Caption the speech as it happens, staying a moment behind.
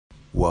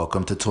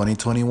Welcome to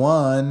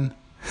 2021.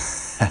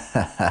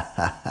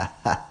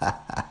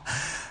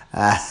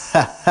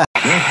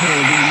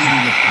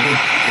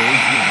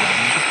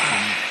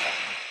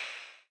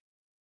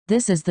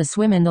 This is the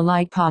Swim in the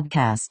Light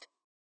podcast.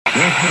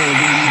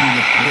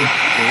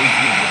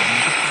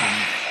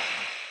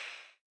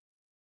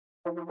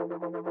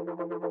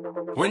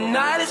 When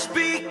night has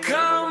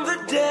become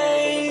the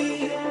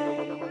day,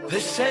 they're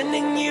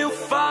sending you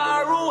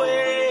far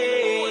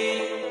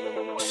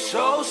away,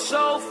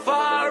 so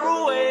far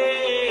away.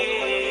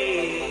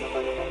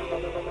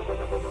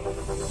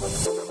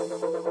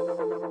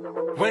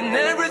 When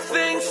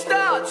everything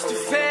starts to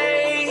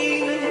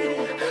fade,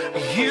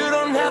 you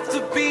don't have to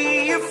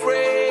be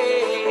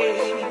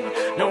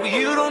afraid. No,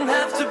 you don't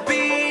have to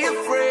be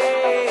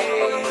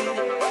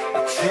afraid.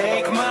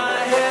 Take my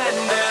hand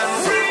and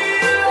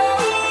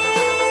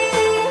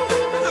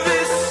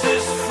this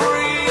is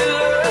free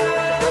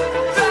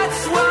love.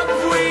 That's what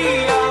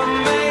we are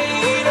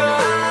made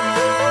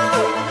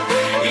of.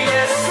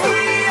 Yes,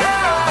 we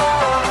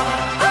are.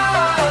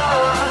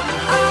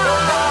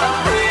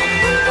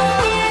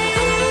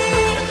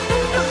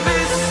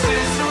 This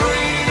is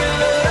real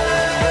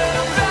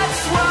love.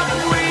 That's what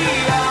we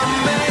are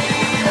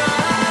made of.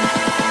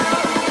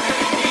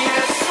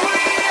 Yes,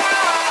 we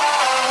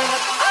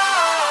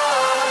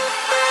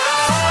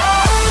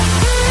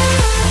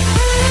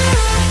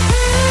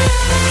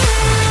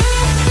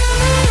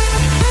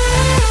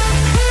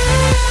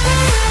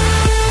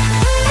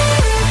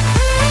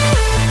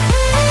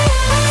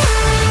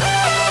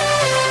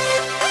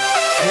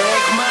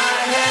take my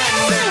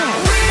hand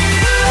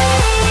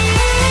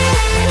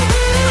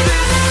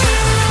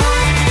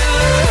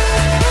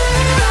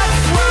and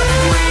that's what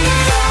we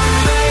are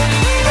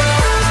made of.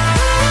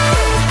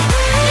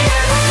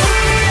 Yes, we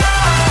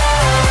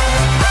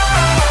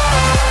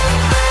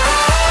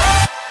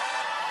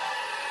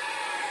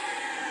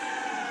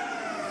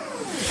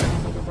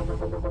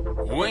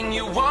are. When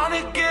you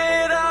wanna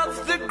get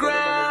off the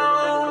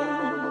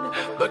ground,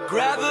 but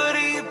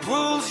gravity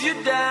pulls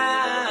you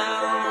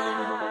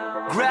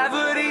down.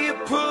 Gravity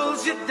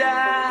pulls you down.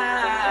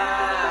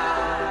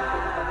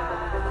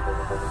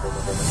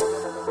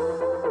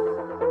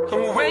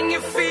 And when you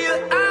feel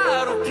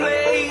out of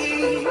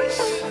place,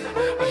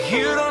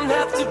 you don't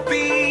have to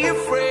be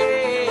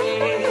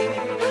afraid.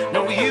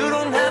 No, you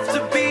don't have to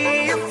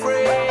be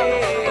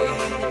afraid.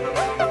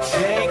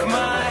 Take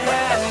my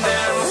hand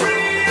and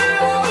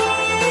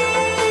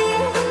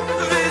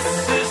this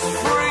is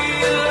free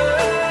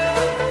love.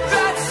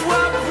 That's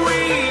what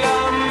we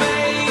are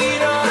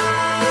made of.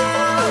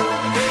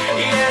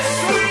 Yes,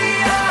 we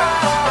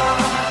are.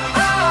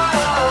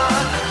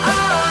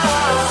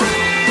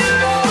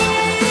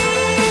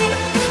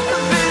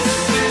 This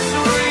is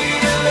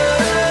real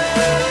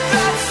love.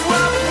 That's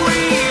what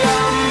we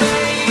are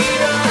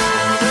made of.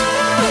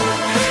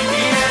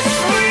 Yes,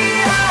 we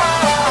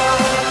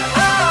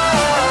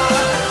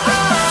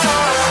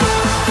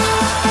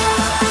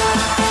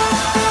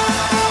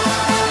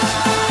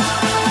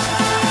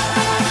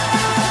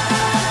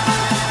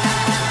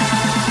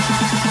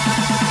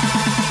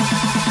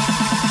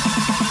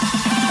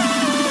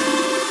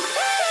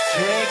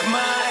take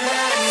my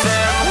hand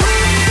and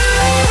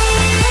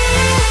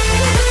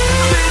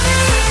this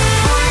is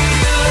free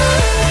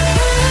love.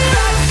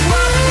 That's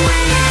what we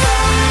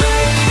are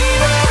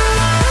made of.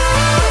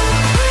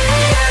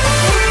 Yes,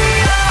 we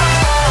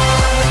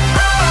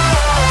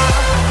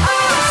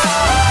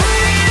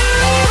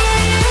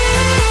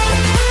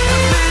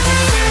this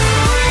is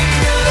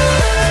real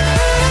love.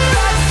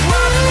 That's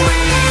what we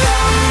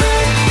are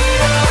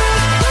made of.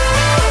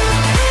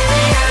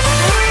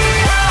 Yes,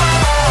 we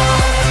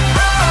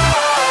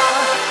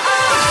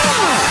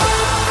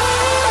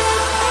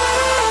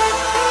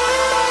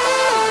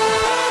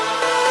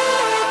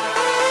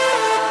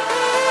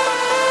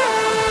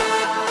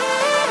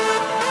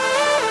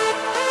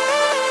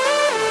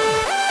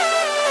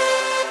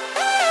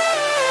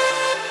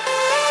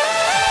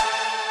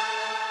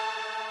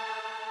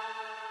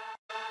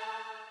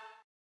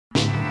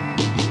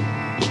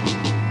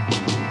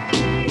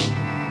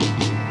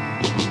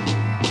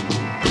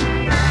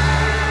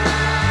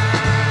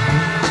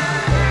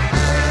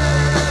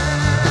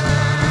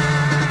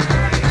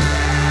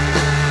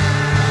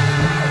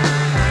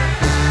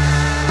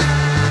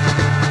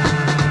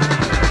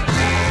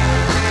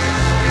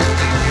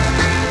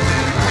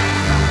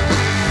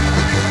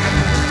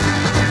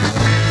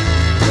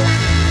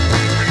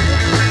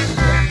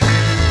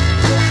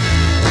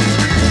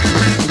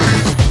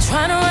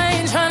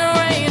Tryna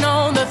rain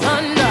on the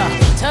thunder.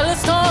 Tell a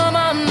storm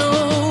I'm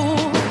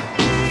new.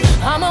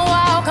 I'ma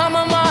walk,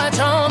 I'ma march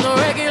on the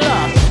regular.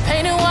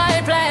 Painted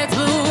white flags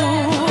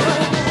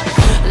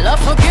blue. Love,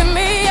 forgive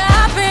me,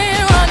 I've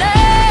been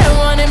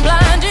running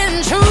blind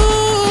in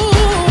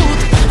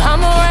truth.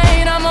 I'ma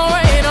rain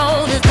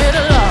on this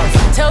bitter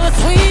love. Tell the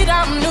sweet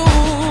I'm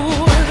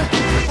nude.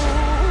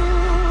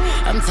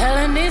 I'm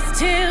telling these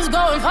tears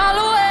go and fall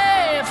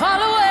away,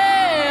 fall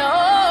away.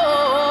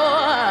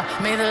 Oh,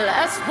 may the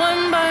last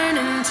one burn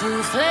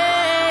into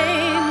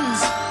flames.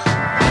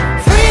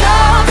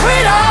 Freedom,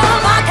 freedom.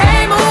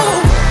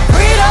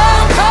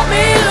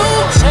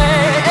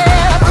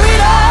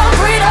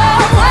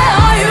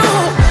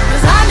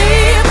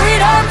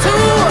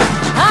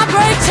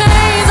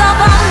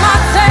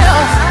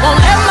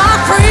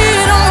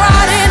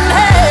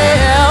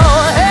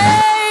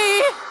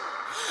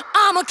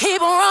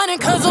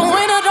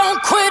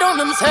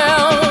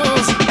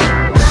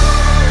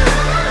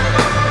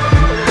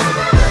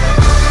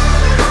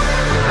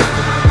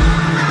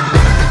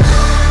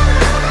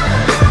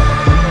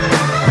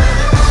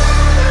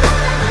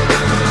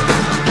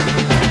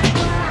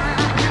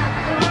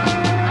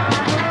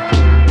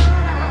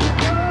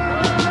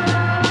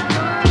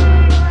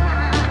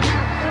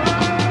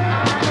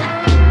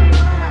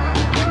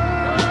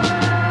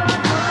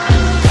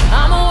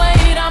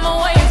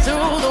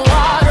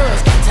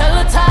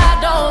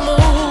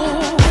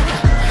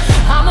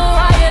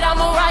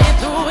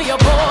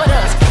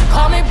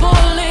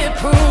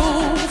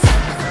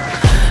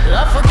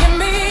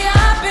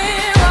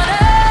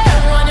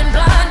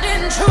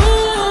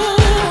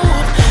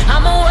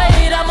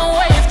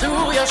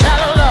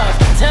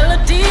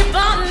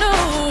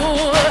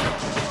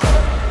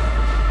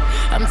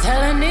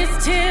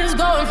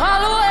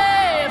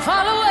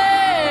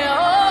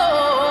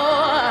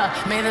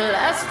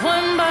 That's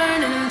when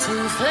burning into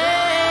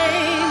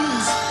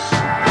flames.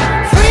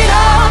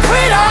 Freedom,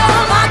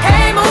 freedom, I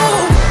can't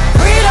move.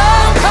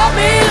 Freedom, cut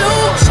me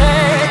loose.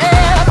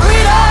 Yeah.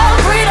 Freedom,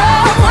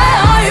 freedom, where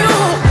are you?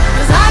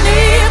 'Cause I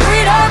need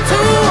freedom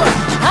too.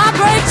 I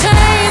break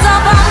chains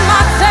all by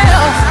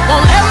myself.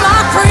 Won't let my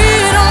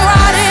freedom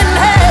rot in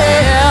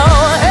hell.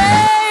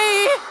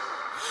 Hey,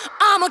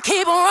 I'ma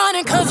keep on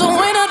running 'cause the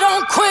winner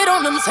don't quit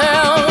on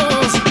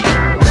themselves.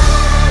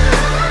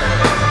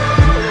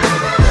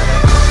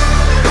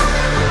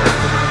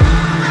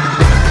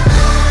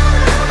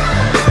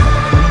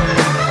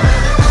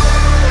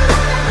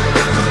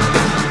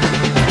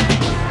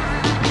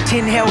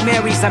 Ten Hail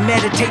Marys, I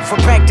meditate for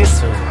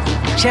practice.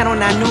 Channel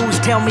 9 News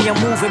tell me I'm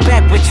moving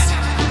backwards.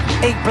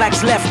 8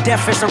 blacks left,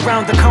 death is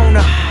around the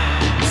corner.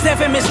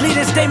 7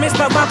 misleading statements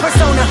about my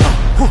persona.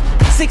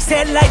 6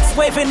 headlights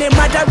waving in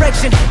my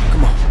direction.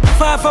 Come on.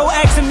 5-0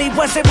 asking me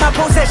what's in my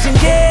possession.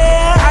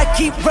 Yeah, I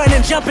keep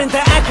running, jumping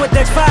the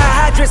aqueducts, fire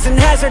hydrants and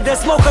hazardous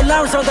smoke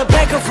alarms on the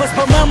back of us.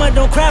 But mama,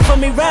 don't cry for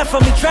me, ride for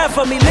me, try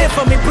for me, live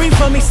for me, breathe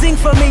for me, sing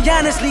for me,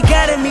 honestly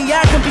guiding me.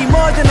 I can be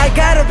more than I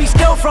gotta be,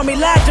 stole from me,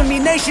 lied to me,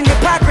 nation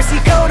hypocrisy,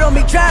 code on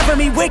me, driving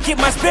me wicked.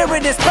 My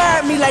spirit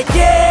inspired me like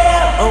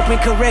yeah. Open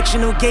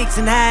correctional gates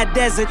in high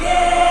desert.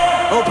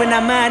 Yeah. Open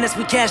our mind as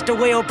we cast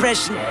away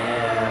oppression.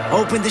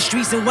 Open the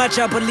streets and watch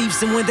our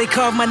beliefs. And when they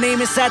carve my name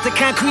inside the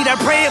concrete, I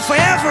pray it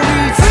forever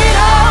reads.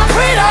 Freedom,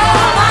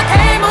 freedom, I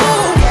can't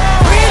move.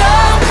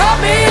 Freedom, cut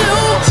me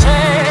loose.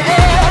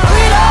 Yeah.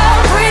 Freedom,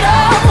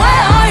 freedom,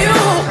 where are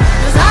you?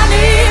 'Cause I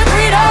need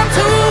freedom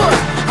too.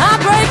 I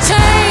break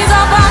chains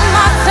all by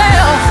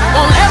myself.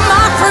 Won't let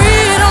my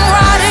freedom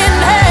rot in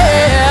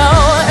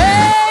hell.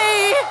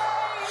 Hey,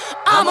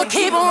 I'ma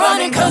keep on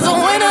running 'cause the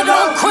winner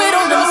don't quit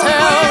on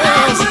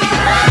themselves.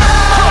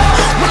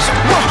 What you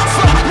want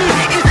from me?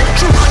 Is it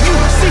true? You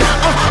see,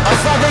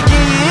 I'd rather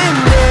get in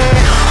there.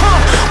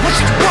 What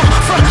you want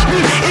from me?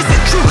 Is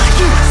it true?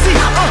 You see,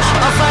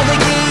 I'd rather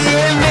get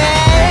in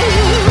there.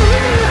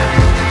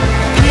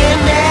 In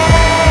there.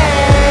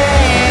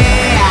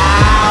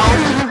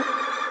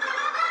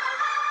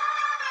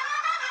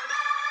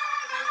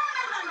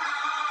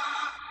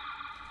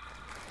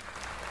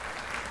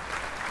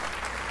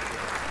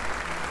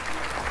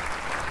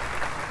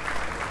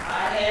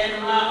 I had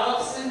my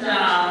ups and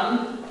downs,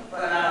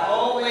 but I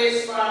always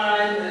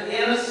find the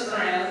inner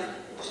strength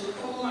to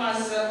pull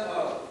myself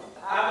up.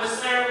 I would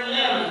serve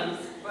lemons,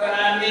 but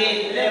I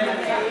made lemonade.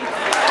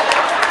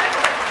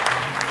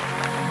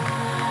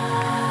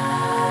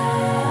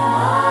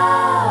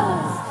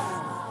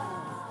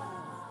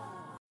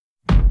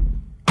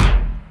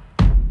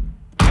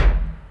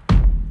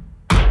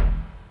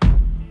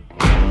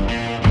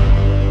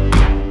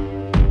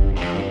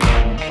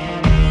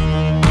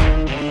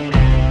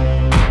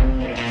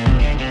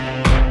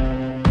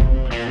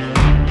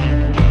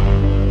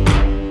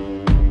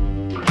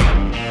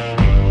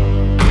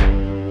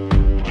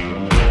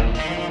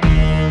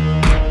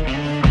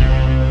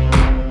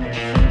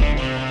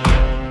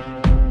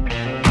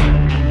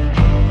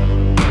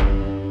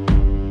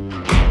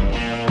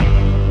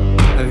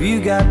 Have you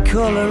got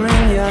color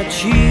in your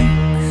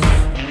cheeks?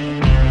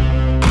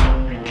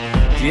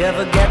 Do you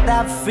ever get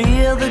that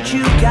feel that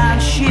you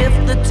can't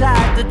shift, the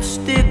tide that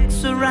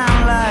sticks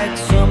around like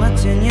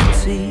summits in your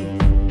teeth?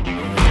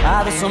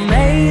 Are there some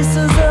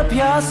aces up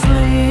your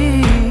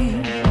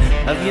sleeve?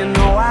 Have you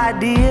no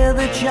idea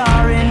that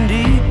you're in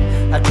deep?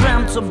 I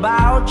dreamt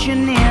about you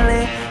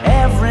nearly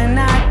every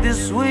night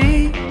this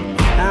week.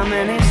 How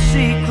many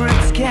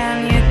secrets can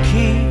you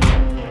keep?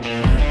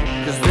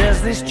 'Cause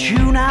there's this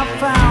tune I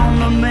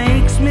found that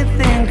makes me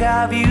think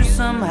of you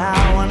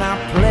somehow, and I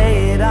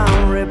play it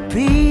on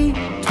repeat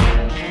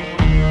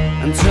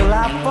until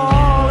I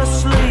fall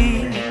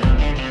asleep,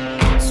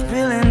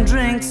 spilling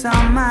drinks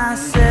on my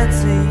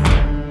settee.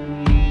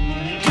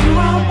 Do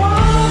I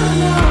wanna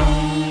know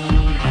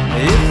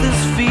if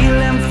this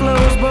feeling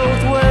flows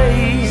both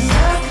ways?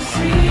 Sad to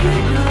see you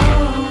go.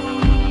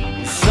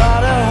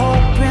 Sorta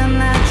hoping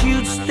that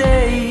you'd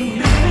stay.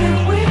 Maybe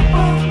we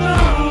both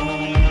know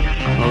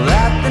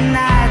that the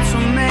nights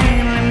were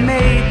mainly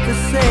made for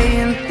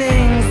saying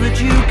things that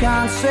you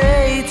can't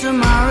say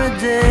tomorrow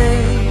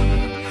day.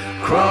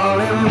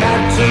 Crawling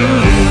back to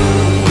you,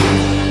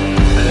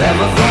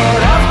 never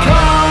thought of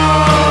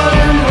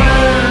calling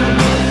when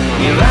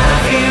you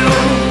left you,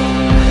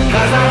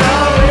 'cause I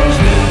always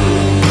knew.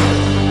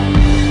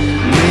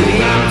 Maybe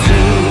I'm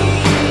too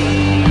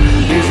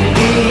busy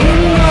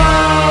being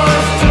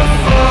lost to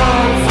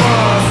fall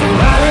for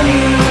somebody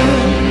new.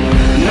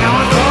 Now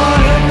I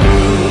thought it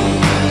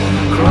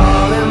through,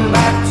 crawling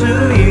back to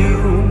you.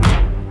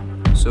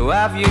 So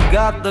have you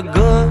got the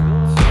goods?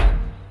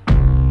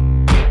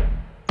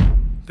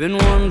 Been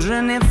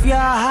wondering if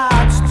your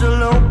heart's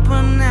still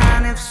open,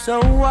 and if so,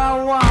 I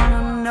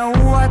wanna know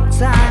what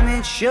time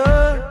it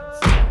should.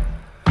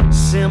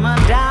 Simmer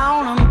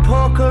down and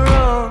poker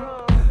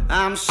up.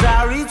 I'm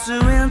sorry to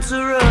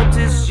interrupt,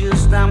 it's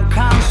just I'm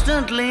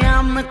constantly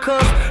on the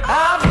cusp.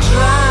 I've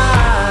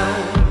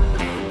tried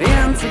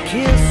to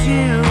kiss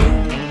you.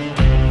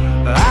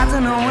 I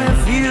don't know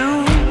if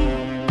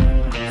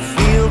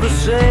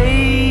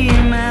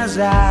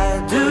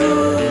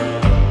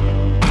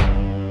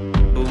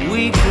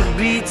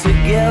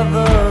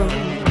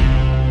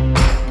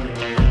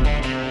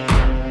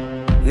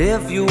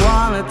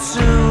or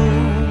two.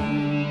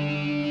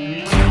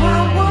 Do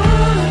I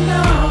wanna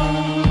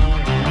know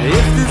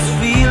if this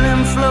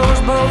feeling flows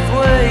both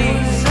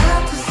ways?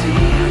 Sad to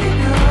see you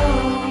go.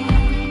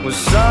 Was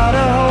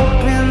sorta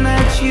hoping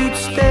that you'd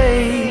stay.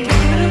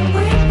 Didn't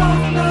we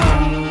both know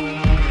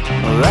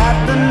that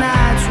the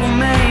nights were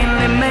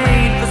mainly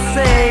made for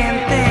saying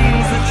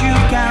things that you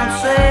can't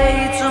say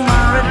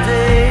tomorrow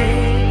day?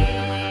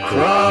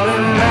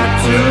 Crawling back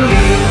to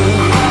you.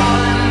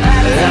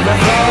 Ever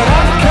thought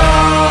of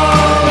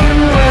calling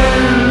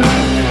when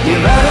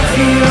you've had a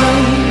few?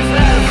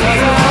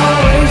 'Cause I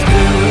always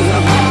do.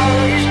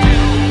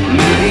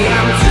 Maybe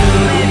I'm too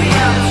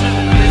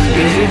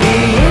busy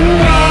being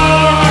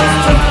lost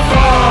to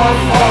fall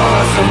for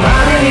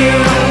somebody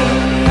new.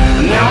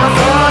 Now I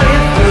thought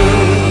it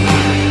through.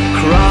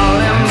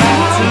 Crawling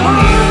back to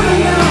you.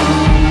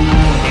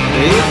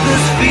 If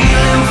this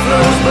feeling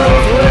flows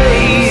both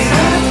ways,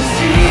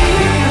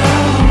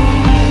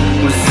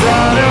 was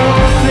sorta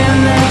hoping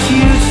that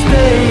you'd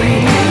stay.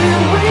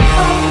 We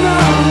both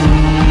know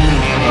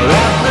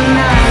that the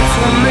nights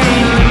were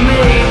mainly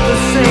made for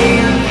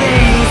saying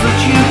things that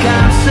you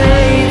can't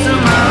say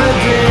tomorrow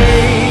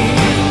day.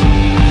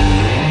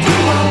 Do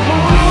I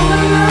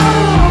wanna know?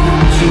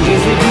 Too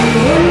busy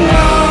being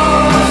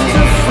lost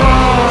to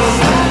fall.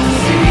 Sad to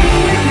see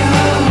you go.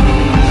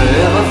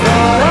 Ever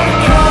thought of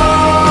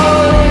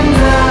calling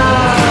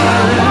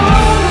down?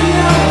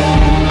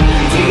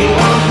 Do you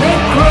want me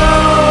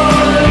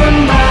crawling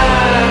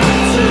back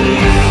to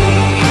you?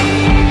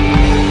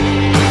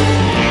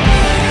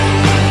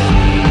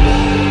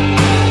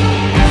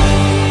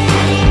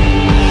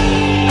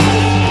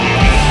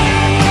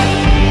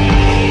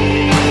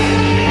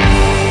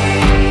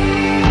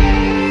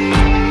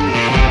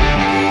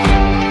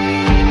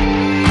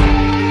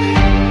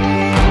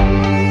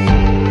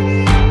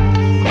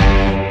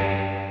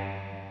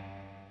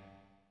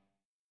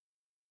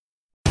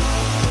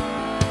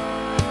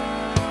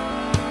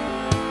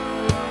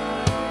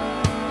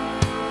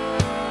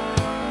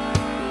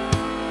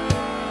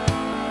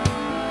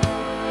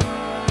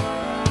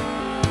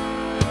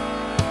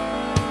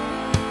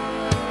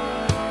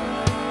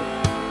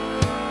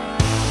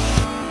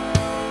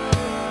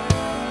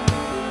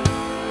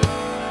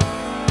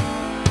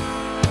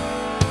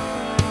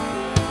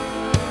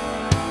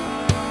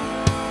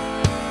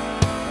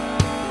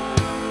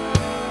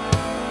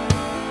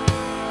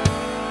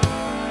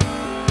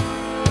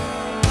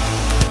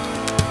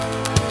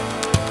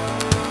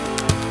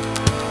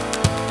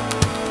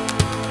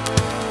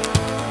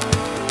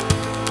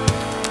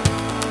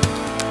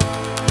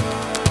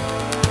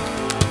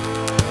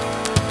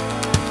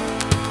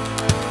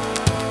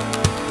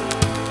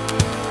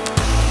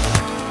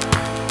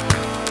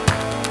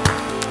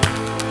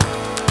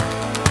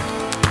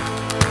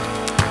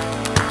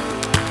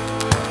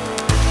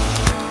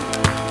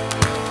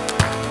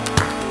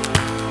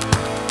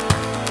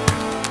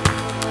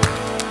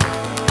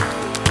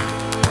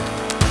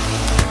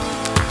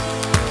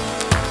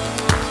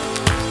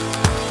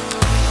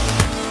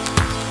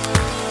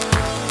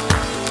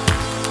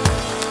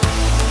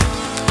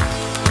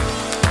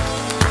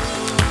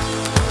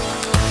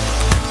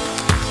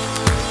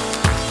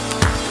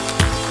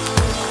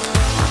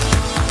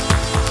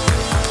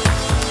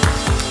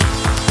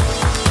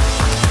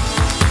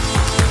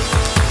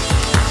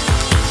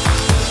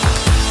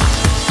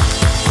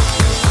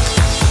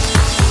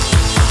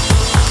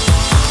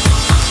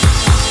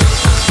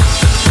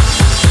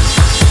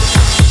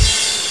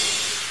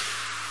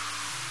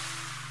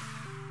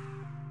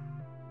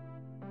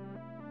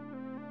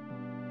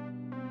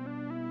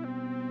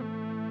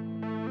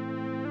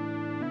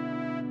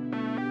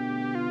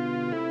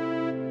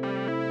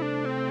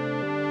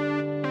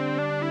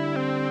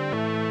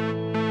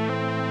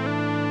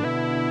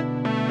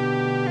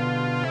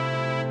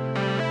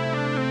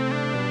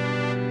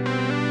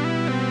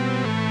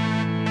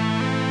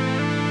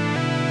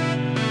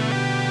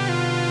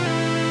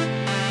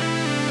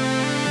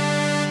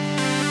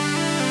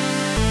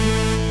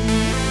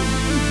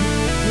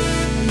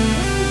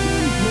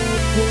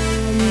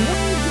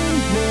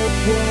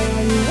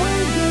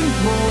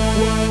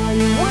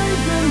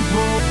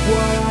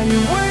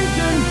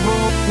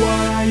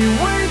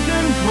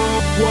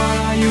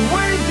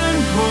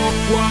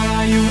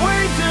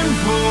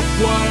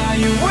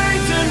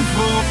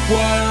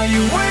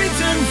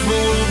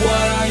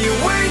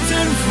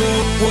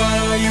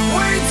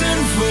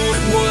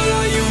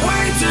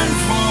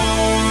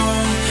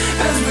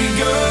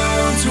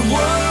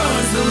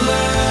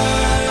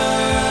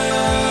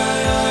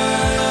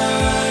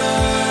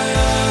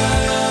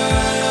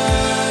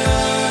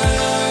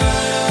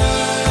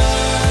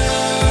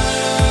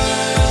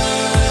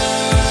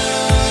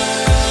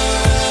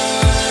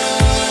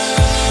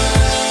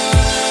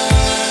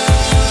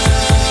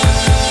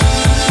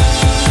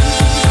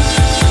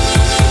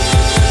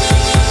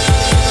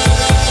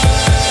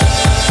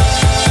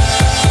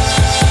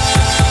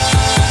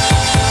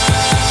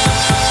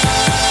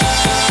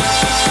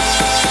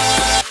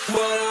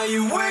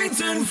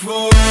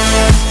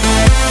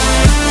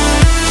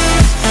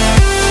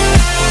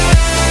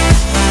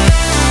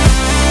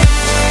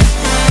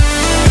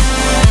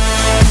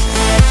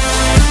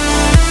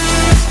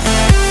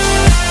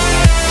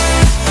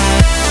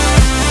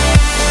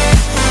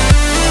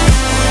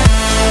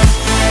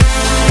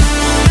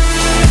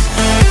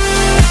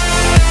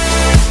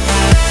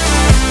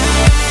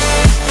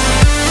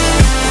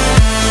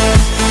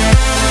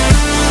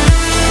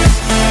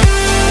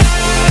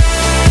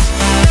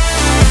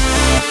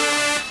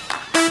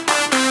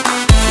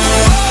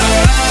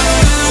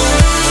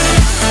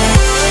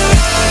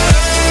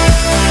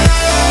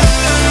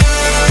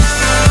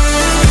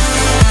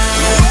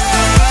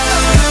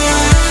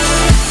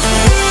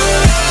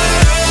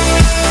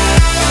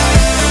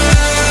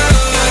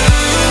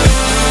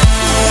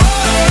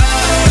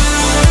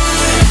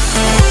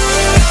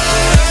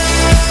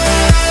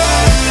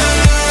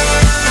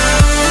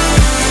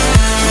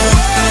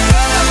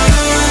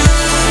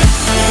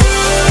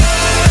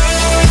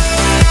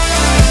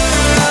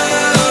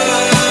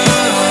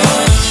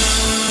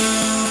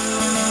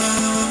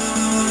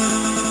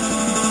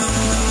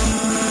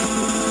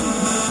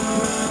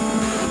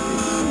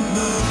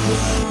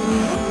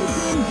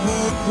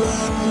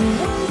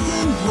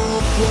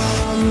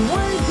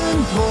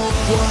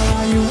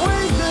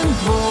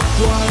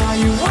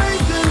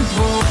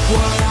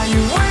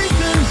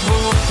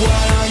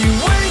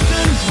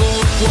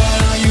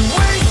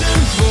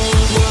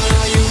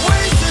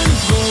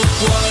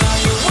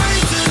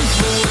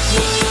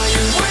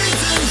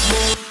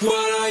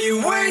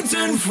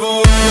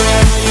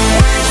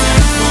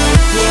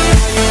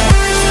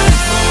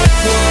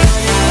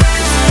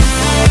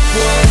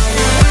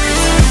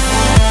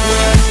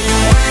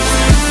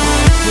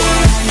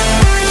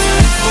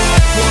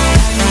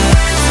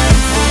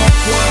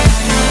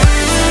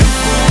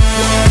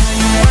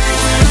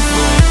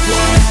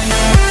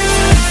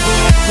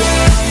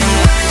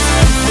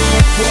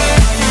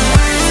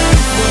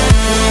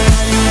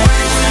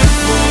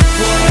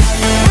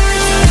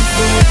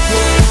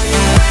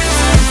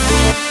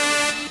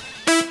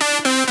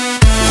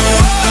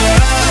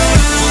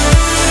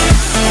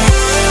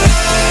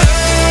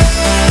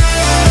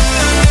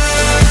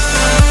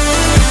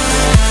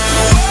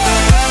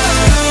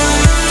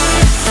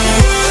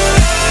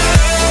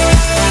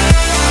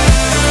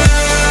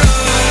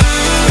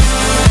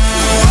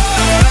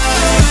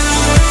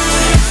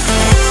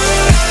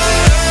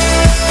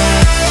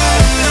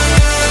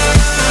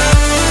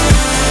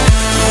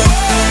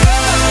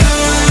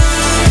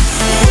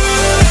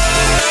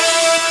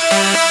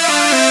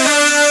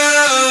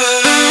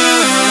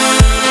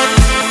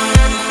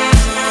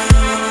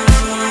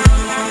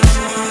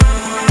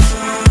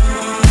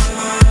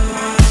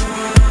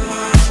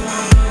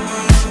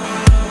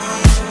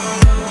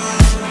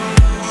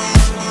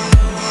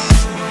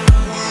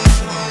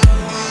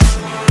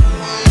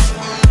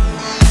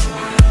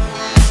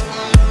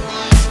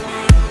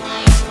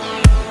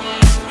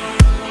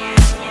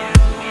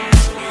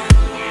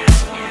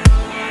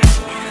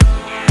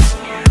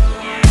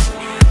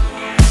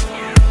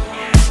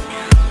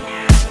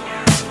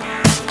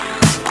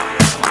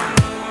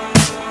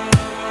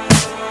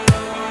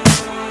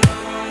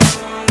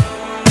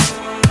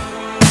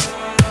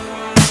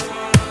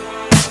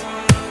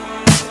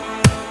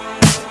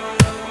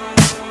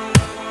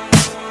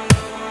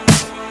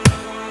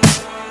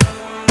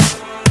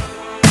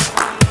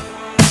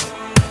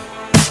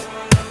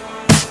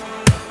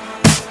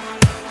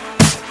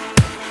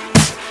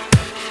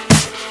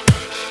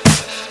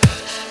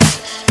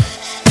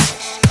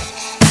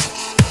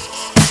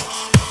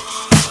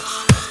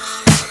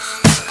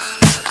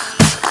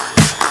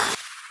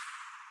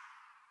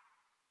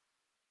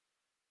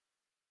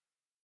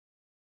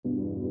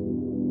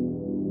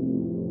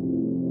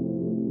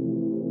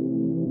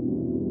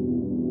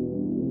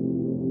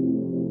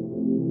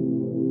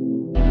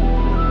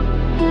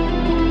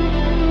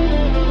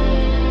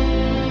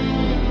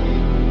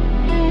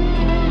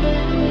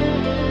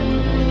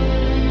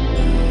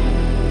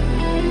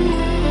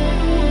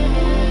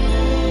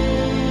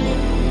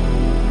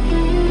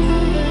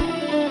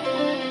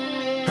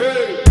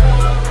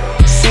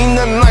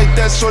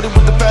 Shorty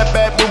with the fat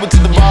back, moving to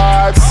the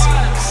vibes.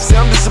 Say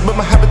I'm just about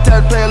my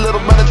habitat, play a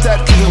little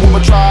rat-a-tat, kick it with my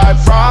tribe,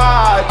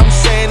 right? I'm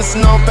saying it's a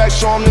known fact,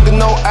 show 'em nigga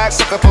no act,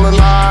 suck I fall in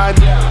line.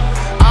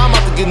 I'm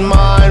out to get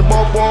mine,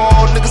 whoa,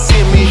 whoa, nigga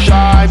seeing me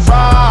shine,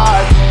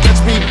 right?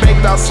 Catch me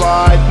baked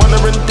outside,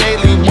 wondering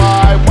daily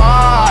why?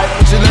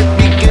 Would you let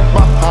me get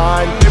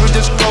behind? Baby,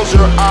 just close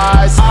your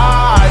eyes, So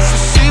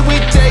see we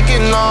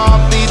taking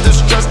off, need to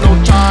stress, no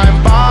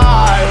time,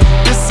 bye.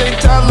 This ain't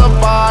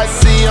televised,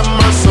 see I'm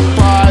a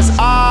surprise,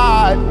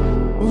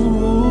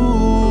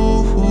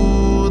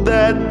 ooh,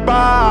 that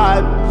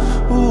vibe,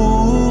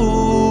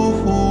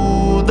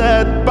 ooh,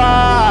 that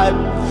vibe,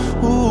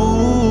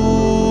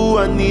 ooh,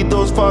 I need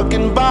those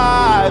fucking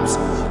vibes,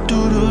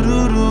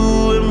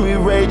 do-do-do-do, and we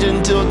rage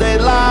until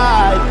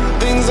daylight.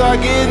 Things are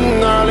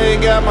getting early,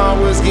 got my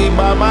whiskey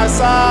by my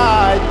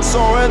side,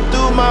 soaring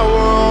through my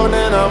world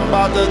and I'm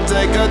about to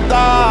take a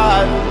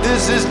dive.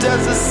 This is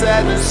just a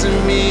sadness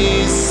in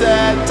me,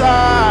 sad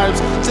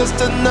times,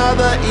 just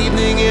another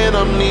evening and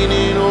I'm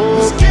leaning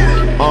over.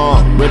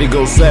 Ready,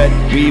 go set,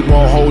 we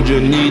won't hold you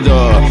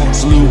neither.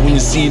 Salute when you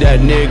see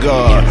that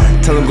nigga.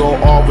 Tell him go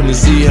off when you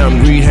see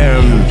him, greet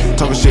him.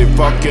 Talking shit,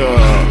 fuck ya.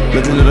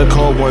 Living in the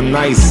cold one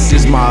night,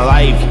 is my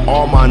life,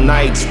 all my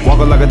nights.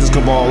 Walking like a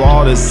disco ball,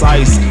 all this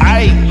ice.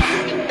 Aight.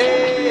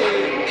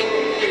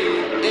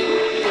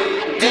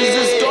 This is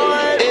the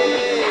story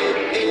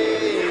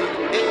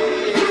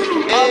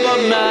of a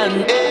man.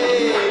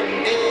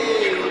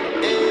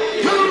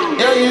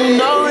 Yeah, you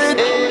know it.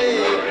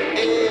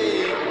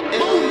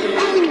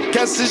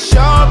 Guess it's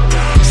sharp,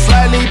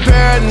 slightly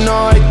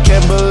paranoid.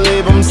 Can't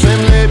believe I'm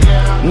slim-lipped.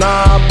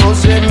 Nah,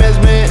 bullshit miss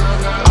me.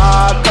 I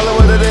call it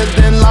what it is,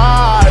 then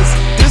lies.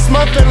 This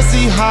my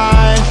fantasy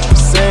high,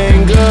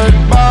 saying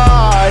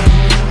goodbye.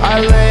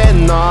 I lay at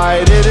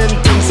night, it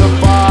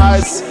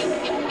intensifies.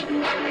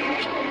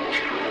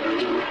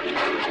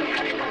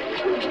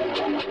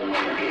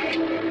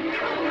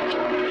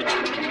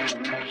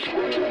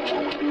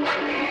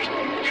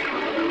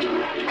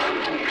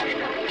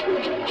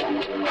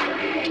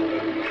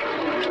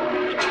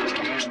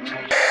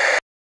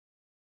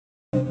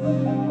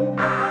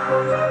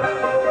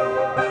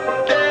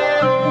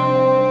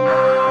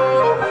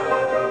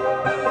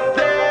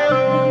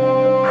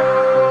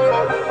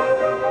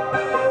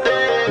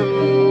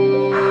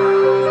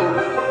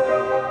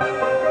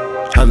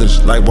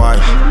 like why?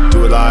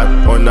 Do it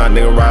live or not,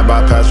 nigga ride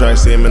by past track,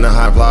 see him in the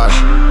high fly.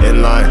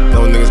 In line,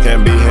 no niggas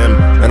can't beat him.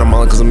 And I'm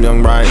on cause I'm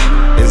young, right?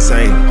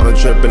 Insane, on a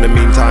trip in the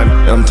meantime.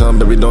 And I'm telling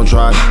baby don't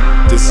try.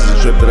 This is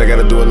a trip that I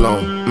gotta do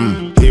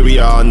alone. Here we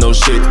are, no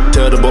shit.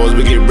 Tell the boys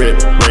we get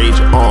ripped, rage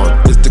on.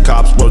 It's the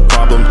cops' worst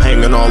problem,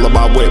 hanging all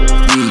about whip.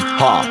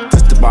 Yee-haw,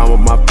 that's the bomb with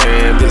my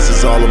fam. This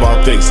is all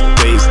about fix,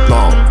 days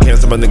long. Can't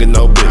stop a nigga,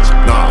 no bitch,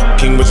 nah.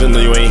 King Richard, no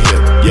you ain't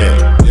hip,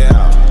 yeah.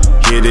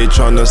 Get it,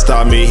 tryna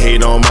stop me,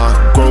 hate on my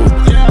growth.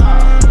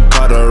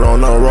 Cutter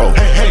on the road,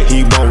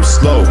 he won't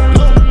slow.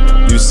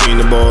 You seen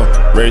the boy,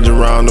 rage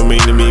around, don't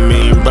mean to be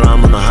mean, but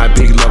I'm on a high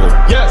peak level.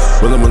 Yes.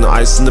 Rolling with the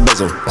ice in the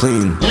bezel,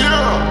 clean.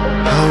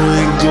 How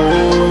it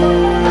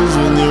goes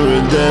when you're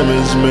a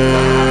damaged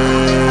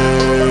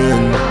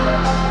man.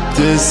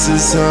 This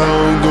is how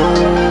it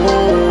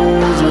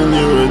goes when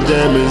you're a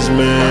damaged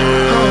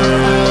man.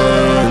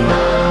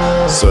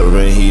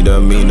 Serving heat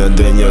meaner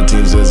than your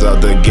teams is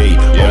out the gate.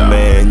 Oh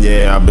man,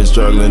 yeah, I've been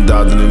struggling,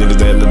 dodging the niggas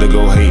that let it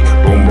go hate.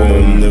 Boom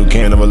boom, new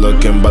can never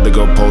looking, about to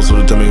go post,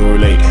 so tell me who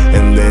relate.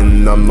 And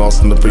then I'm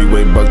lost on the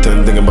freeway,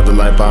 Buckton, thinking about the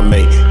life I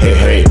made. Hey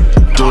hey,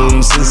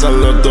 doom since I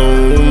left the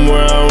womb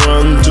where I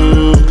run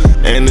to.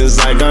 And it's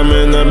like I'm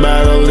in a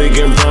battle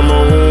leaking from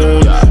a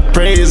wound.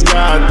 Praise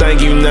God,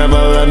 thank you, never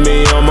left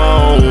me on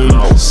my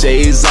own.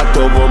 Shades locked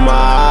over my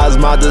eyes,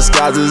 my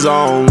disguise is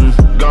on.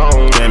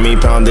 Get me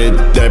pounded,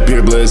 that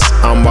pure bliss,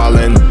 I'm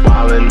wildin'.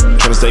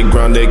 Tryna stay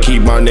grounded,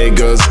 keep my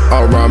niggas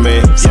around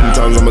me.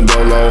 Sometimes I'm a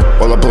dolo,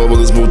 while I pull up with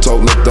this boot toe,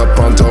 lift up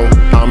pronto.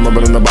 I'm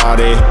rubbing on the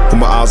body, with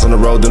my eyes on the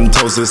road, them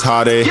toes is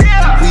hotty.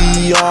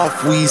 We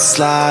off, we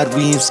slide,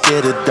 we ain't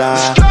scared to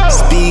die.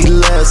 Speed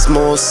less,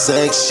 more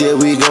sex, shit,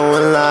 we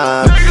going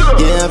live.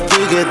 Yeah, I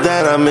figured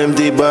that I'm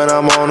empty, but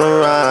I'm on a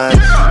ride.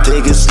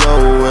 Take it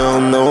slow, we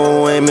don't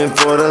know, aiming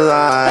for the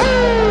light.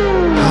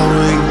 How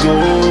it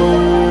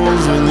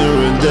goes when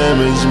you're a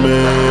damaged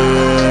man.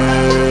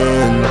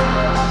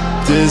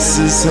 This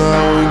is how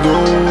it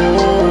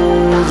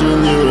goes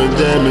when you're a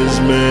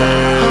damaged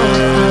man.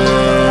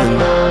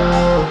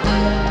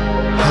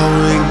 How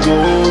it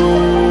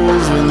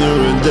goes when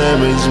you're a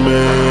damaged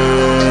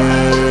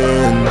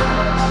man.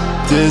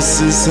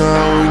 This is how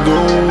it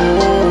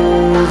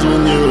goes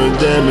when you're a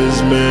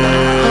damaged man.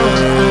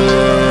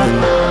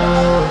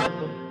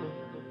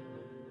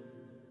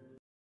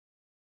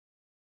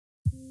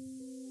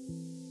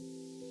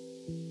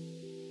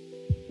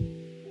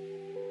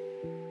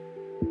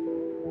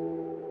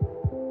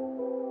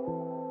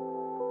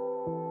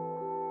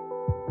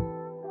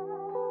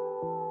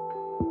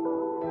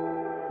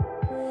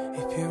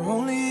 If you're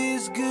only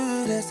as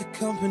good as the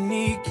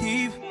company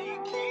keep,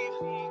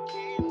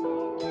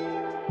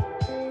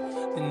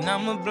 then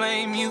I'ma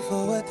blame you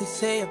for what they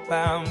say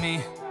about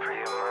me. Free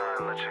your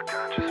mind, let your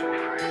conscience be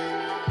free.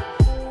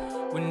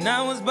 When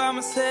I was by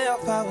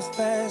myself, I was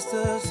fast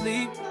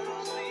asleep.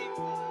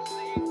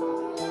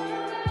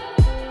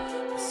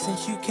 But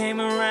since you came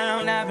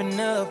around, I've been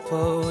up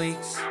for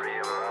weeks. Free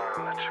your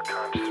mind, let your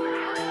conscience be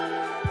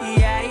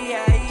free.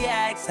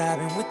 Yeah, 'cause I've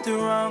been with the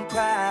wrong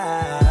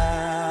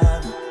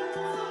crowd.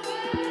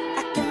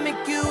 I can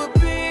make you a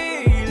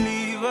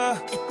believer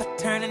if I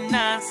turn the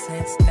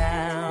nonsense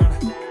down.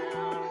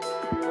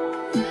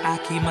 I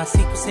keep my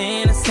secrets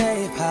in a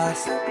safe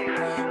house.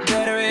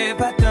 Better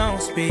if I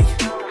don't speak.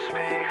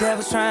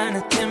 Devils trying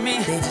to tempt me,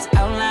 they just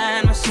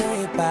outline my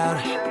shape out.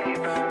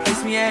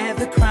 Place me at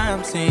the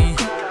crime scene.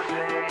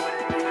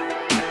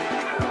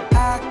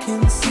 I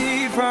can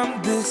see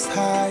from this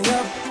high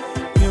up,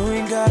 you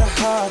ain't got a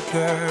heart,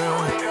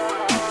 girl.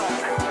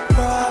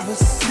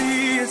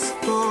 Privacy is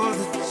for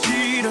the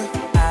cheater.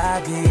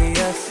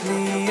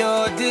 Obviously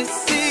you're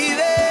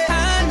deceiving. I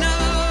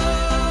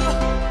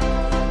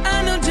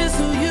know just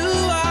who you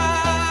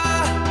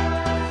are.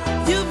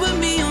 You put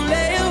me on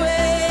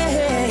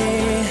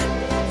layaway.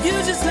 You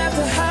just left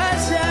a hot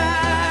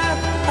shot.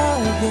 Oh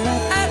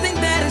yeah, I think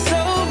that it's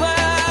over.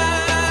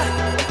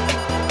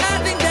 I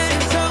think that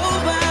it's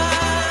over.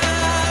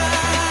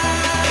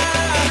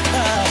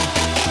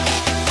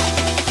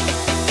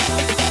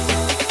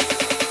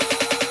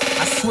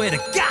 I swear to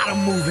God, I'm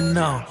moving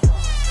on.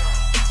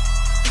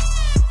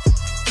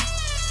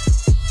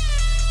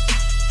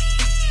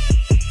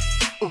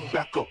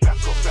 Back up, back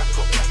up, back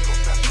up, back up,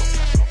 back up,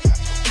 back up, back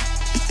up.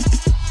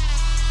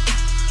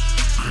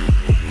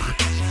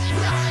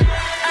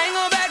 I ain't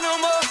going back no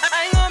more.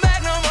 I ain't going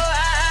back no more.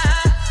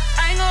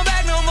 I ain't going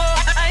back no more.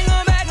 I ain't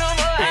going back no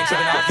more. I ain't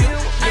tripping off you.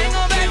 I ain't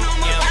going back no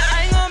more.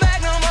 I ain't going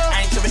back no more. I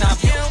ain't tripping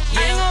off you.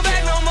 I ain't going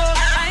back no more.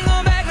 I ain't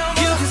going back no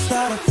more. You can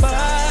start a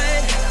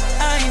fight.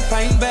 I ain't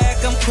fighting back.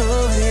 I'm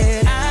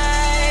coded.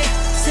 I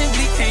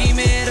simply came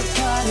here to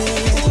party.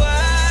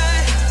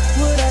 Why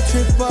would I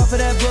trip off of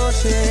that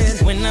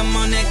bullshit when I'm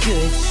on that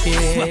good shit? I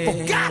swear for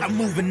God, I'm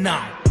moving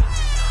on.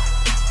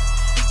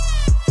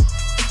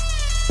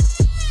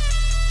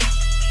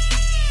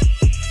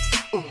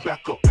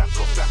 Back up, back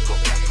up, back up,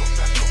 back up,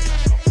 back up,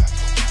 back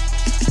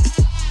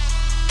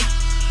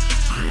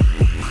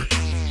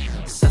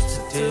up.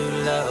 Substitute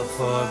love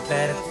for a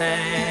better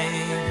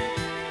thing.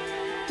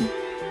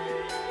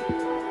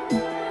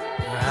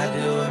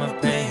 with my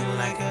pain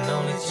like an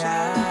only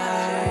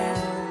child.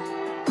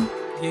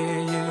 Yeah,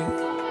 yeah.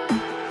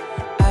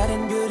 I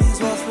didn't build these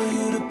walls for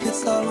you to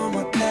piss all on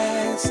my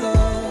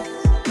castles.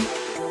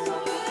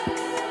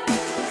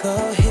 Go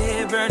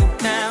ahead, burn it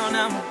down,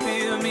 I'ma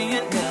build me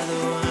another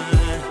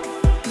one.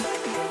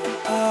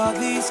 All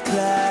these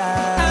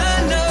clouds,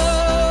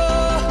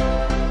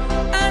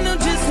 I know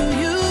just who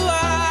you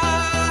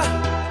are.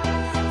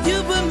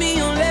 You put me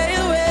on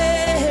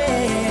layaway.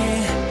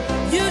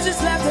 You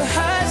just left a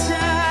hot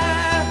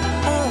shot.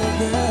 Oh,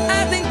 girl,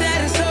 I think that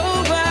it's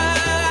over.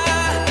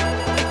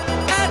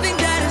 I think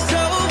that it's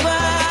over.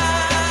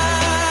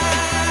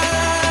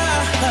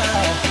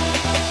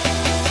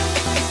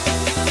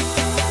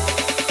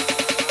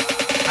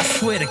 I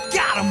swear to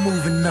God, I'm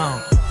moving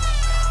on.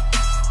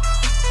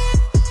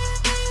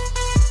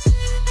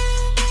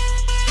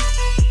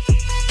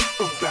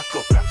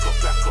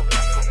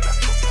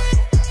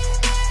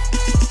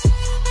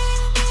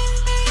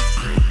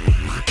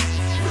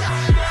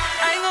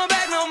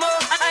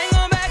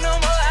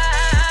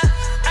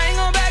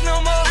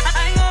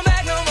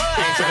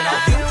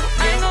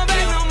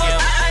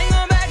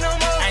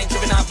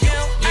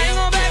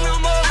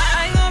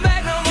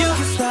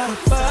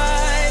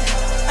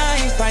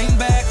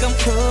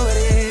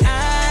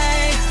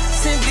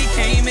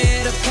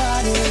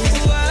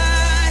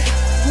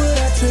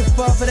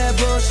 Off of that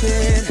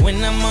bullshit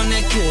when I'm on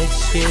that good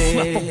shit. I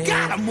swear for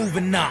God, I'm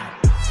moving on.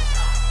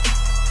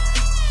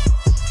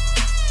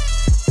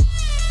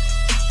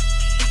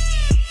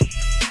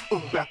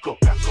 Back up,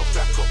 back up,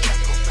 back up,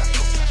 back up, back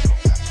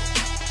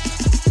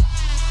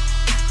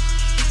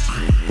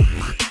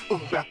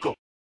up, back up.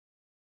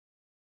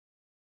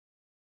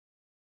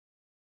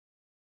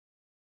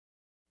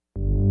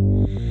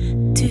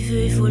 Tu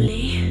veux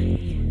voler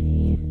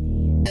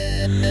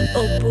au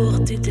bord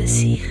du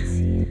désir.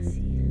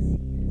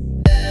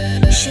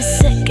 Je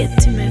sais que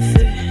tu me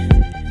veux,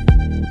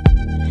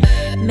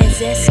 mais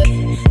est-ce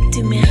que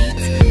tu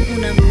mérites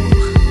mon amour?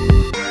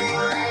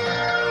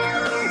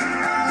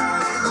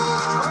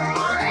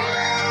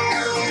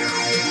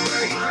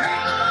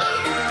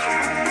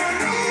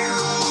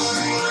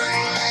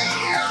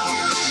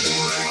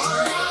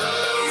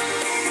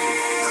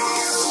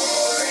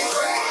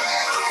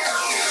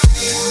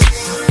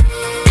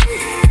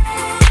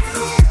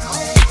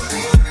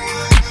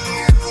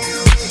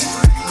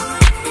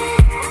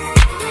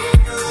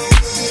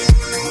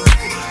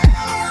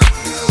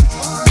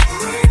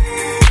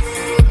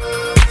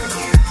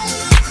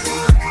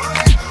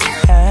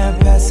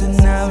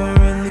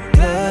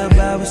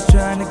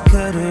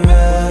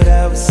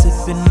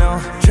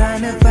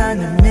 Trying to find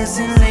the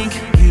missing link.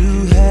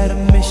 You had a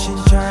mission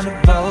trying to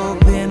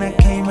vote, and I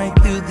came right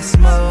through the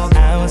smoke.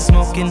 I was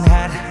smoking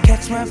hot,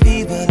 catch my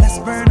fever, let's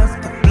burn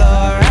up the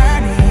floor. I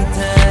need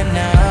to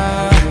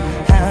know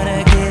how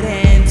to get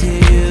into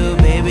you,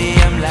 baby.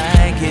 I'm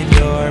liking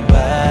your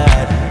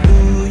butt.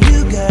 Ooh,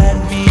 you got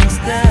me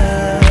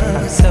stuck.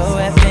 I'm so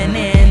effing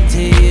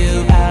into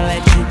you. I'll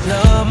let you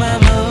blow my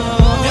mood.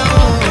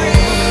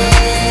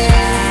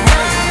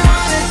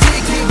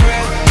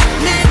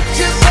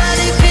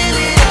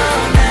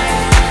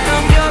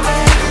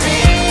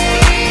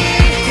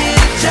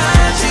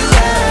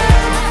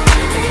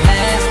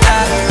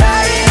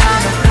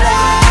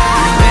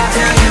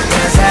 Tell me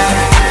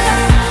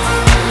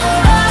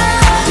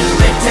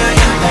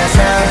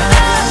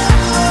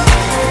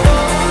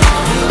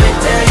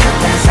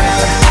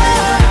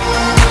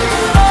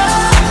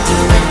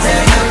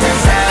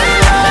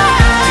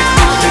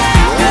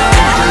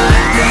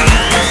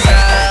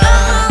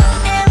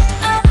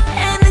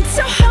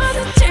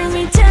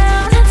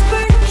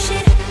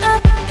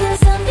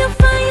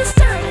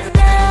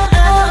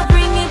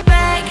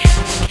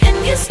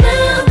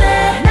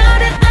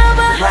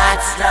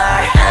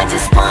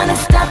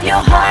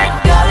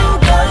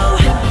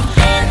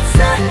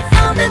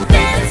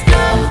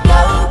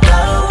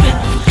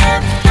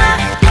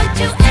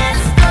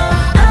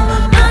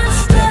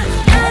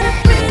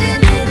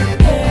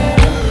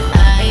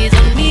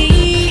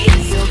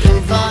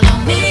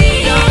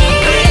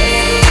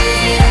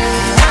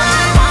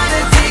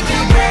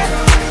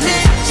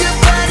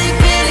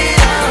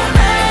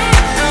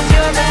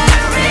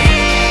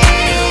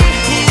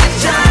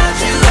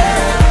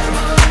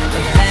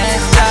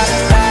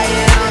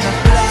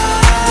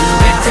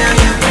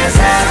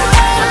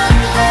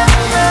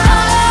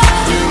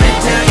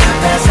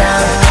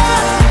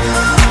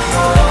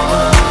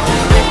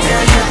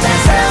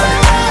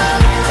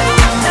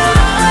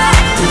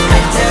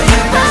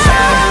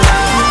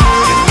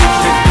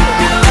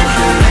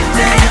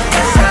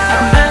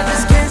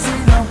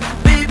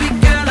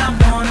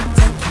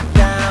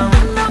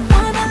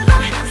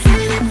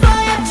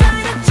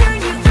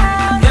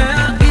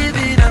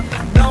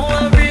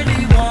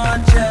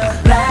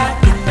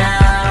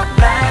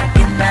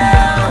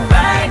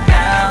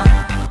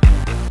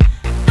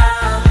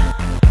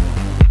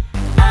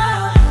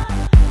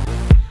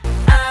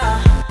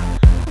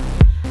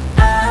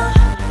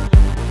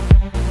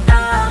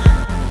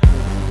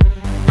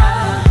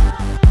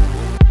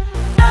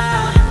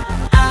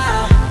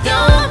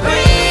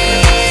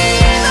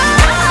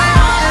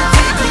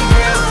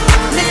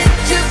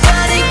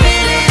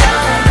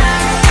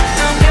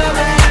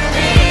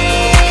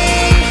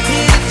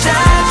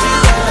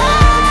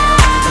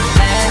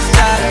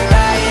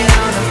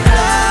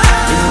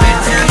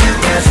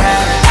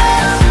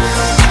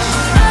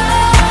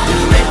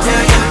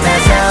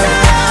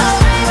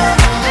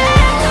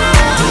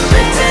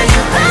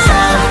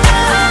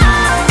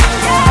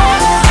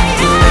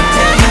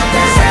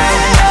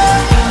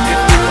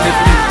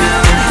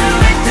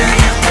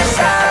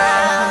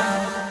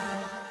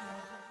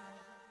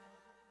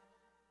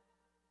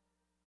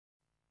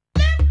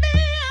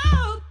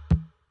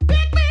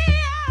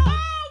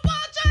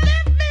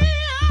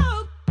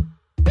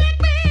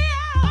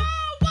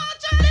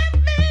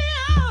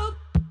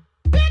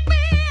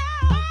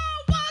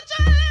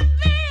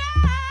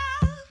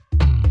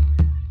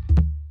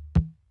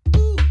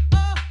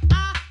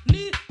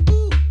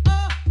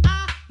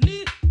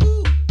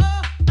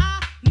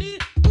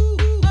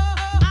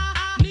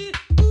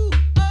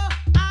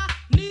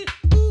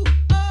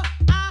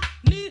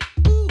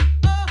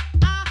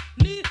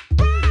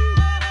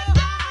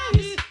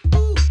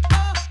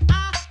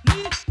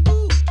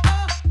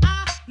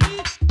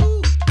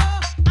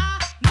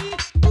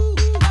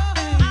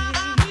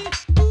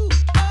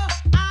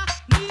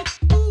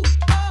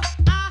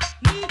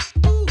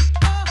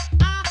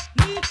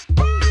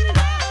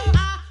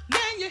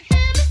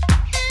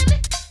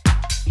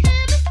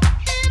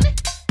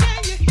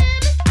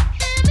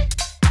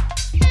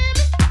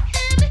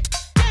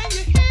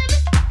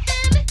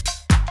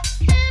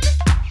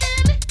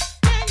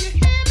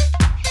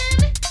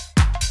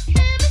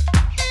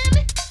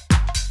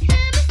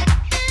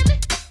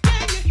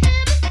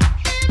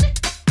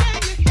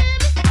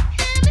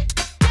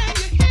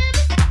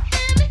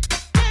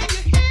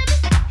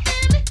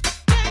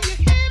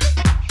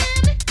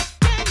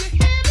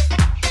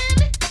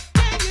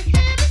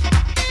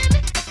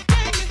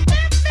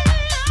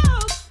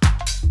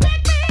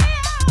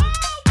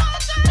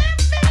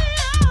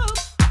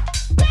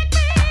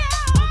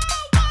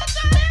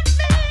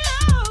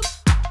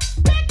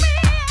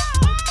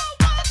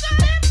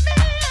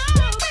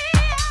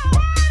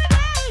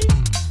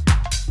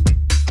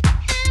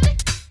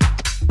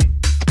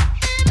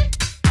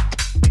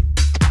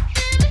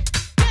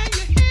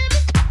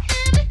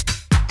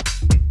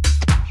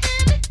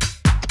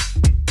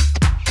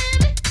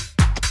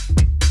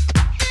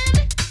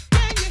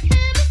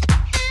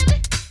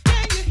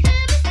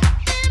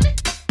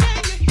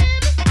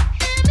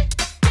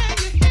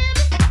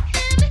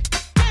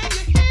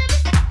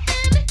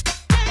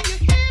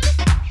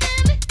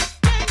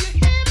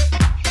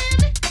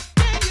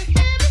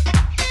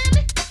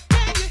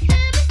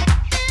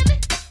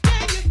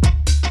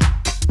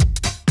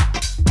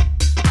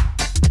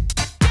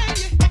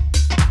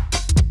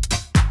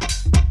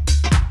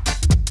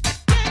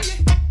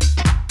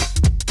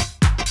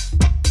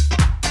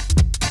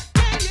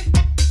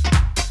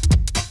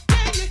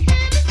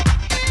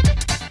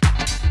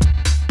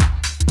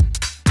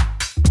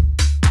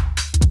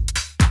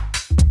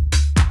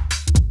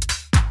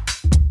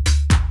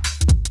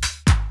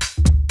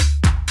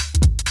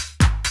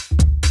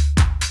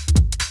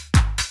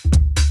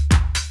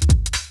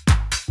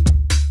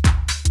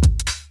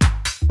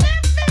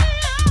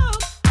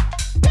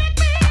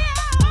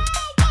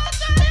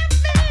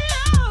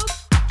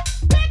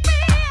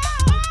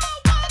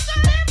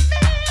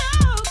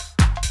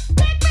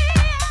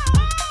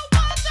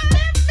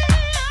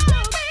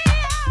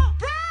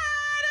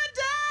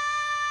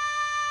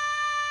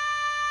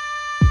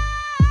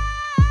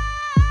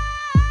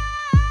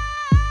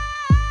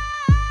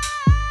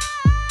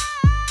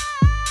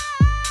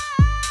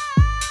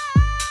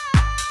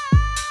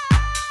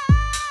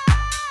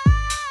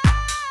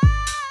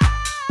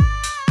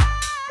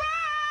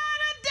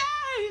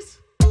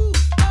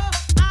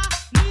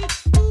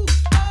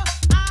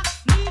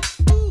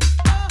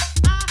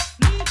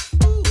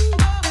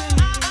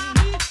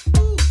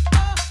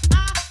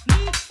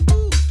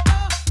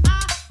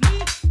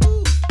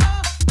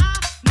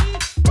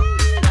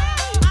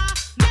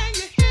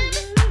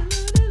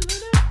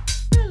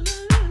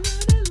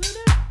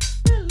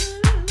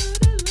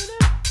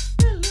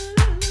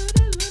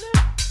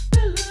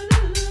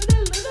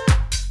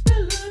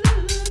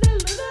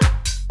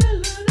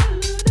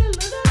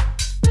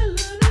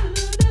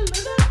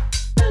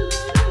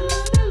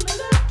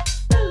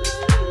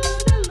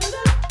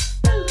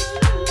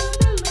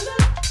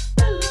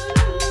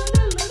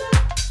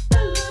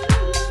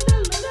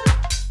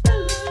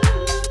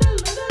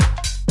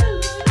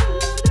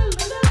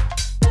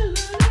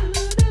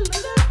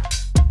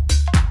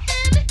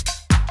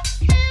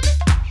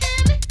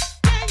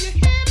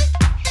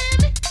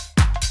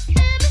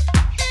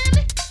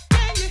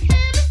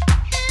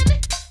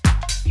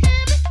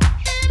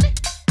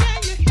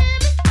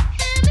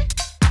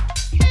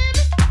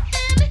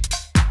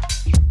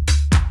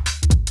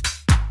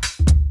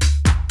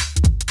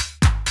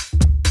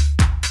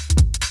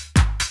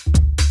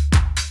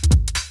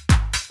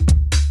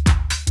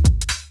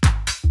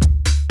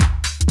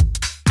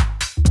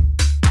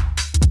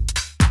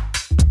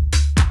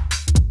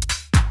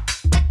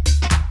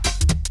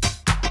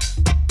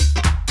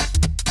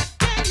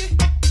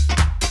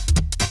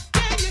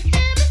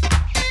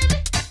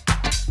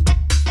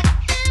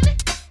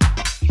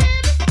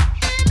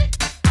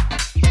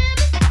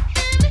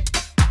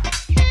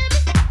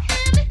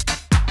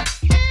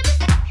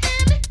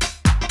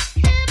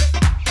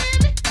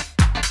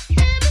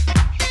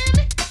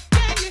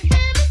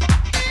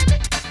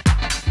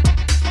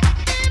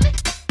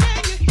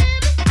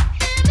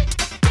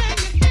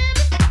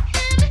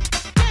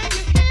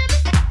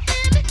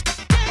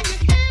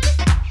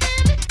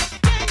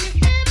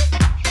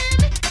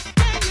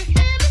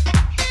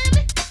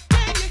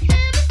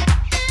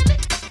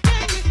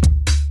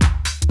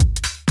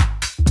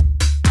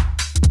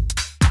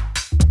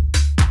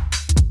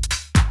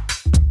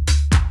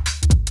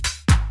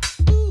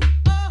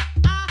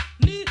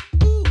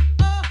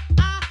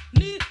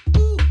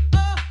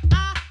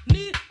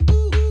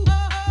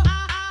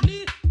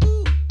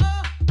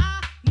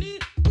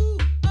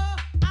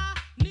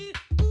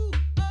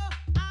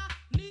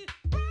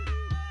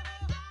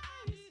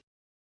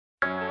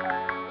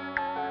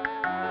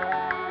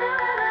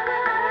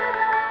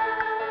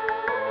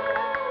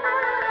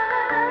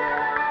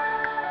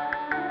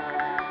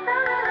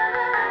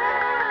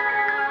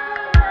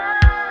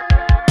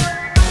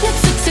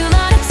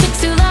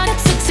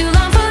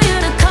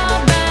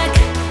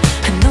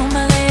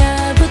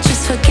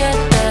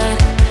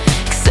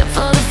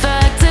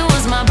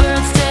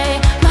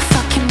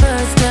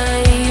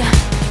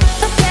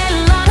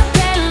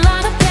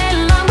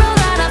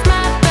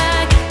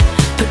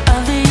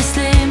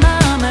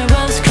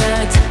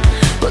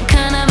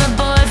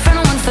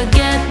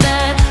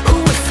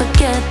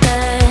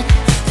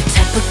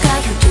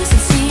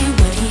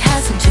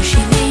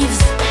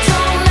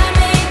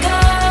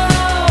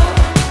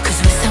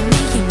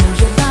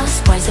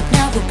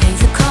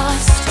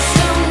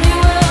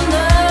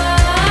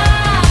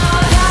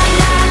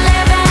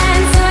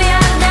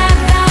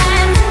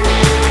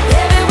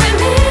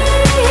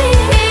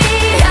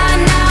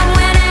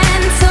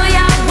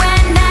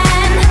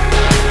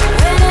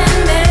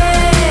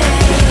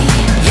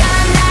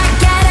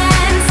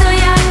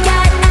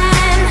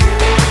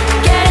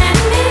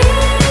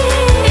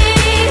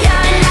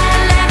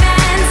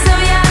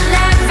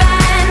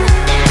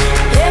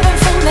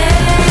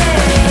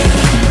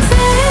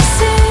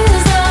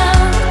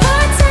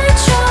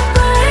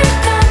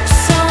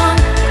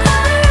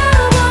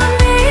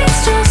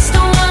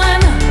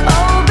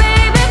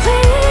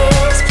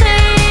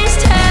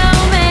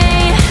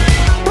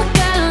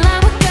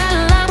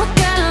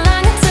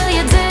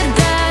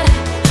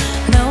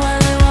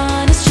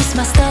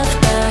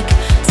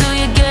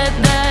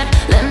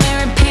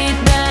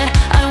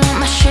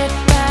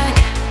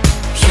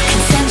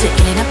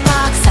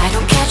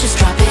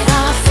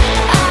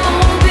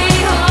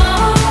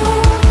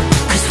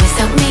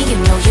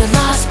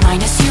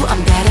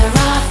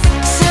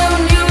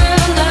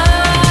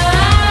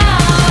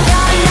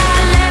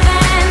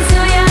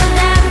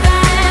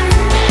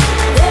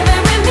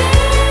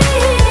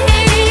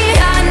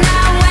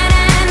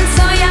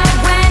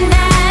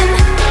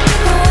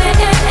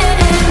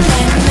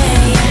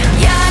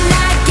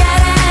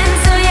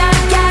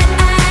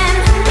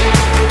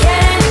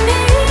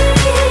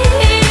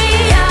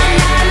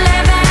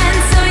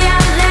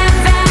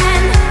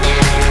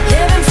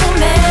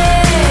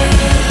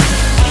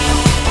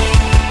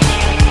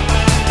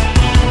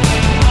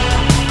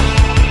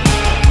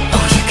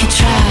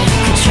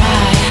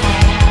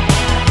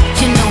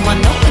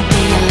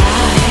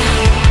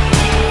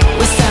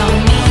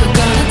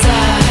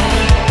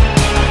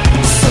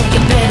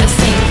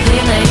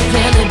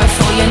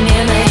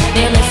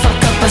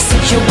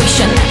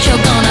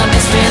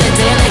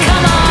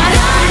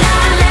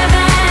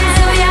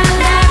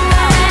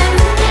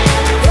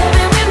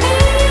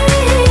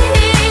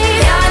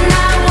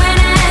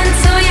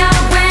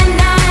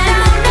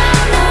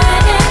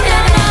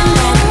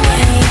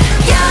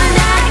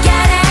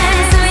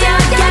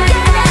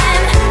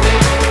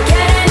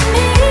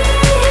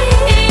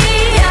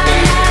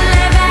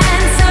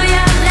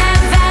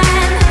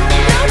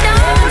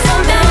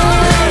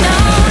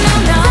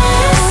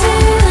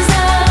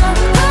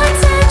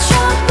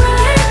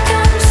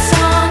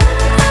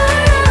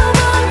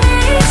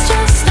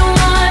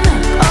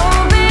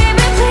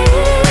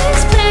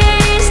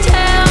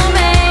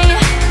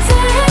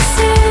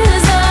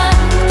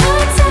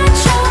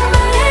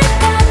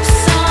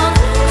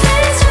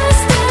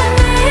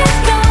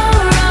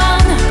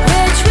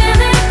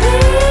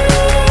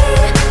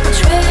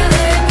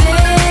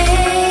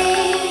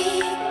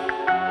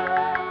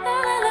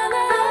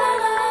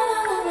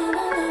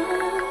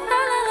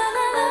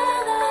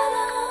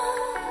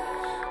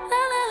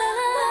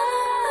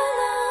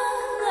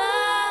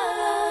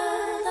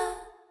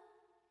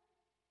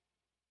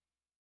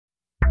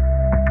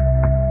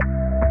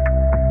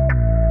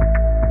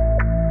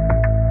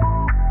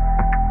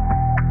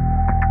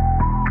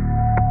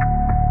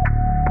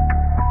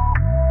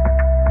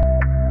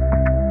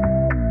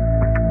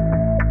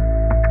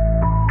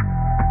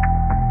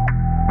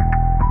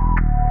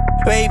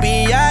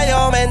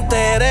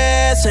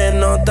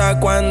nota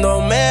cuando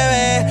me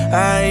ves.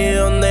 Ahí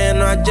donde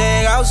no has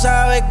llegado,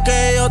 sabes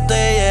que yo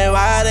te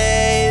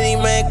llevaré. Y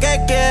dime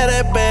qué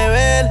quieres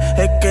beber,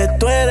 es que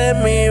tú eres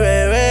mi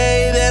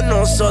bebé. Y de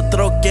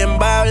nosotros, ¿quién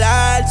va a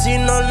hablar si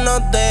no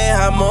nos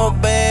dejamos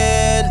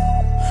ver?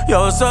 Y a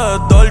veces es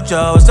dolce,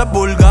 a veces es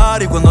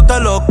vulgar. Y cuando te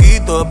lo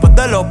quito, después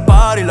de los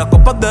paris, las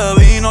copas de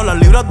vino, las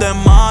libras de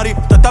Mari.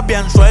 Tú estás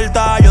bien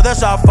suelta, yo de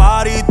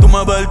safari. Tú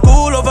me ves el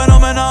culo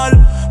fenomenal,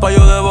 pa'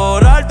 yo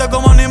devorarte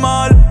como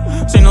animal.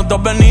 Si no te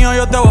has venido,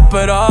 yo te voy a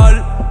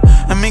esperar.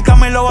 En mi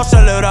cama y lo voy a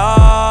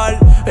celebrar.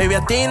 Baby,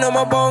 a ti no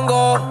me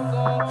pongo,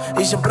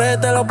 y siempre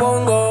te lo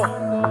pongo.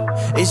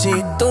 Y si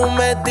tú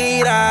me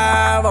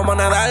tiras, vamos a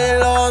nadar en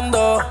el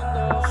hondo.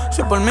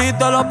 Si por mí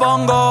te lo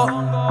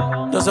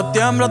pongo, de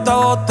septiembre hasta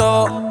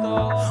agosto.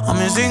 A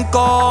mis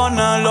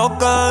rincones, lo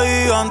que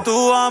digan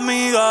tu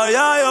amiga,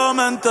 ya yo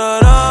me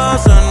enteré.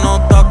 Se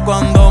nota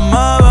cuando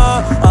me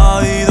ves.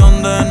 Ahí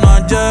donde no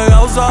has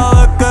llegado,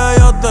 sabes que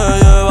yo te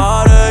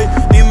llevaré.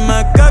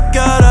 Dime qué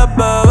quieres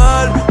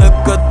beber, es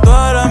que tú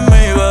eres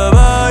mi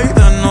bebé. Y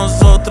de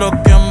nosotros,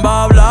 ¿quién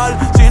va a hablar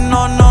si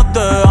no nos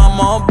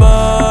dejamos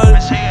ver?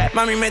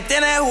 Mami, me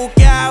tienes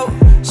juqueado,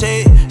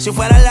 sí. Si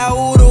fuera la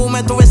Uru,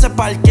 me tuviese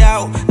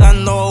parqueado,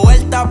 dando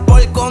vueltas por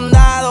el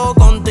condado,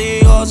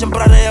 contigo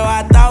siempre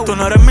arrebatado. Tú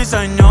no eres mi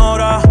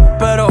señora,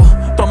 pero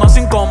toma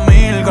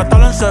 5,000,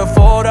 gástalo en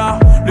Sephora.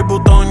 Louis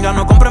Vuitton ya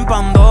no compra en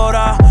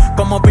Pandora,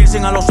 como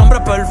piercing a los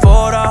hombres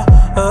perfora.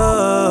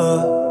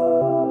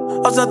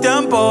 Hace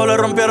tiempo le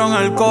rompieron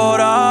el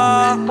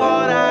cora.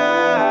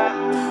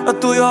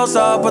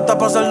 Estudiosa, puesta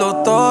para ser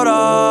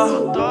doctora,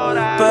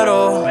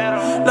 pero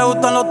le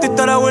gustan los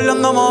títeres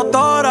huirleando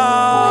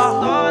motora.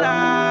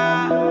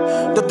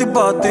 Yo estoy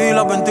pa' ti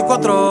las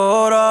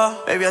 24 horas.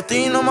 Baby, a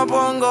ti no me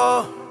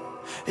pongo,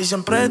 y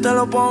siempre te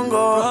lo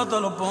pongo.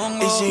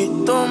 Y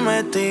si tú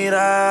me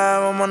tiras,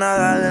 vamos a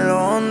nadar en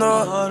lo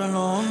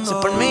hondo. Si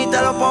por mí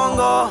te lo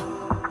pongo,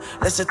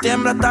 de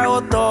septiembre hasta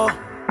agosto.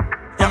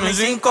 Y a mis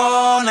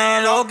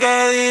rincones, lo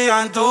que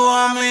digan tu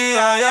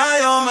amiga, ya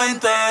yo me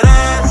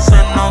enteré. Se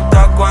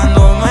nota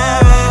cuando me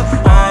ves.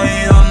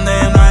 Ahí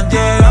donde no has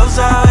llegado,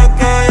 sabes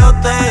que yo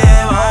te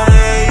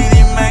llevaré. Y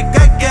dime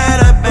qué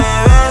quieres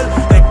beber,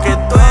 es que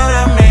tú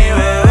eres mi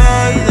bebé.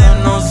 Y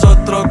de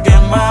nosotros,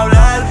 ¿quién va a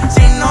hablar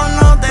si no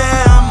nos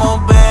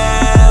dejamos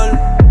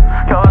ver?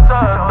 Y a veces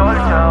es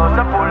dolce, a veces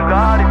es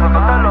vulgar. Y cuando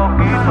te lo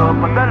quito,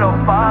 después de los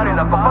paris,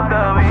 las copas de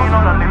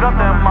vino, las libras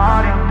de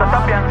Mari. Tú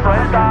estás bien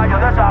suelta, yo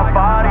de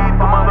safari.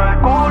 Tú me ves el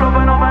culo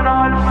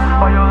fenomenal,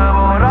 pa' yo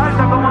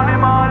devorarte como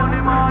animal.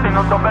 Si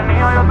no te has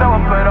venido, yo te voy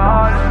a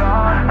esperar.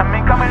 En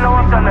mi cama y lo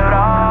voy a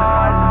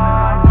celebrar.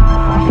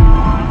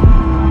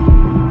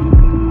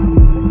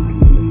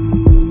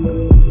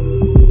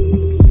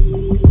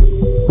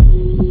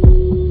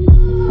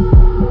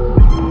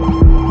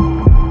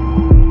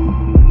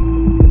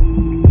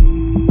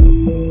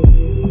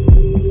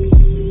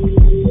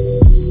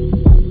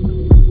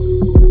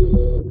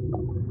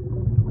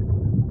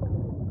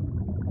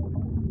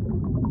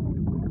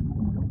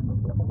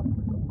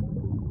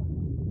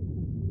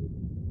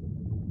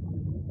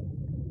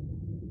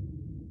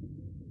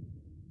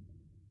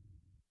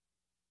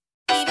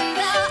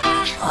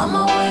 On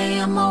my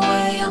way, on my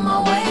way, on my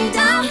way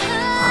down.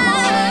 On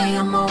my way,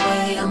 on my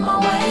way, on my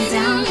way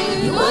down.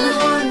 You were the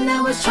one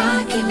that was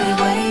trying to keep me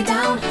way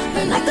down.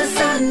 But like the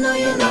sun, no,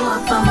 you know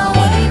I'm on my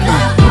way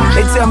down.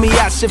 They tell me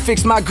I should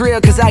fix my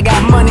grill cause I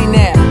got money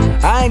now.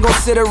 I ain't gon'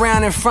 sit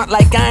around in front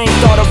like I ain't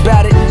thought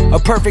about it. A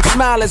perfect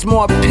smile is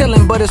more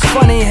appealing, but it's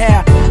funny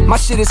how my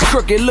shit is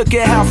crooked, look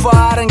at how far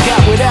I done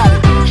got without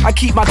it. I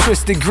keep my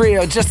twisted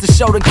grill just to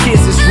show the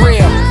kids it's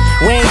real.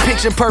 We ain't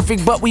picture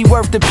perfect, but we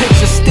worth the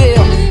picture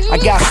still. I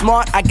got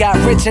smart, I got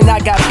rich, and I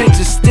got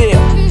bitches still.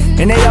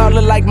 And they all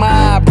look like my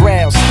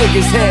eyebrows, thick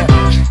as hell.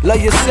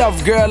 Love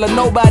yourself, girl, or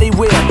nobody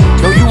will.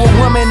 Though you a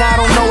woman, I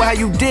don't know how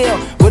you deal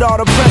with all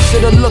the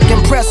pressure to look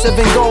impressive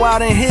and go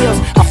out in heels.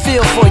 I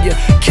feel for you,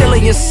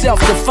 killing yourself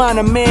to find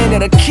a man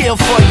that'll kill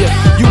for you.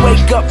 You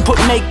wake up, put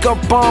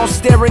makeup on,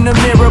 stare in the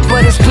mirror,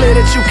 but it's clear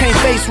that you can't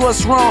face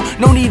what's wrong.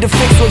 No need to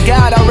fix what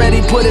God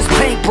already put his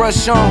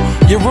paintbrush on.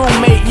 Your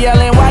roommate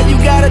yelling, why you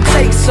gotta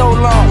take so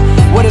long?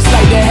 What it's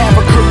like to have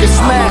a crooked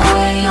smile.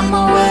 On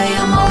my way,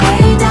 on my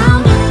way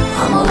down.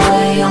 On my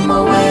way, on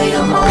my way,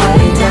 on my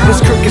way down.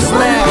 This crooked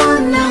smile. You were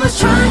the one that was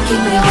trying to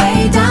keep me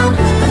way down.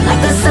 But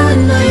like the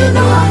sun, no, you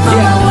know I'm on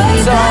my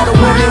way to all the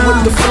women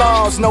with the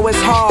flaws, know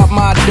it's hard,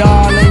 my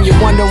darling. You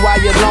wonder why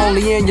you're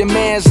lonely and your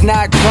man's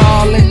not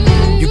calling.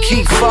 You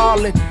keep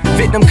falling,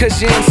 victim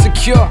cause you're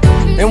insecure.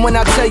 And when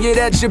I tell you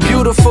that you're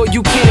beautiful,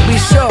 you can't be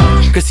sure.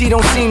 Cause he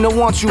don't seem to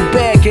want you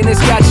back and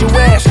it's got you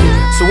asking.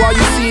 So all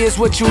you see is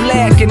what you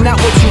lack and not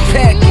what you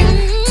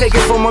packing. Take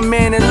it from a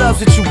man that loves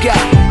what you got.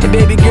 And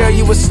baby girl,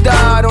 you a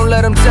star, don't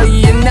let him tell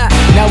you you're not.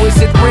 Now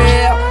is it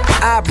real?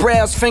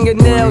 Eyebrows,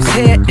 fingernails,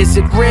 hair, is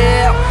it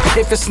real?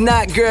 If it's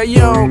not, girl, you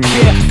don't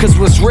care. Cause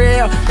what's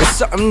real is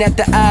something that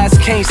the eyes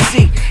can't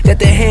see, that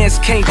the hands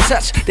can't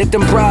touch, that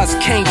them bras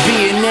can't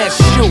be, and that's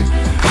you.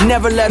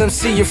 Never let them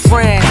see your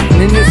friend.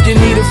 And if you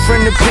need a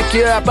friend to pick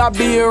you up, I'll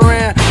be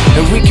around.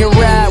 And we can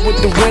ride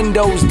with the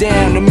windows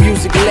down, the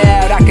music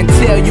loud. I can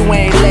tell you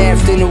ain't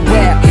laughed in a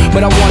while,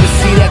 but I wanna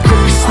see that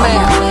crooked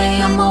smile.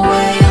 I'm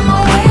away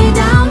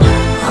down.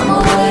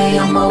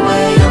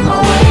 I'm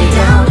away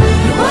down.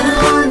 You were the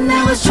one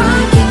that was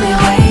trying to keep me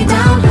way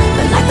down,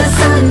 but like the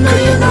sun, no,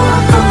 you know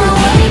I'm from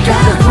away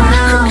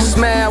background. Crooked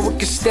smile with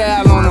your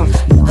style on them.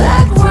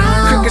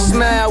 Background. Crooked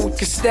smile with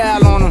your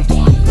style on them.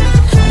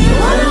 You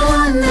were the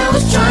one that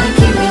was trying to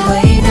keep me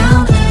way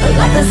down, but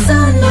like the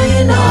sun, no,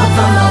 you know I'm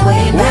from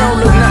away We don't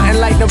look nothing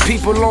like them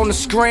people on the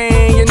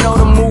screen. You know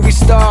the movie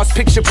stars,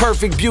 picture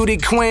perfect beauty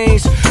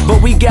queens.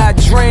 But we got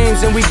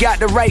dreams and we got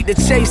the right to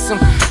chase them.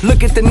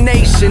 Look at the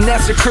nation,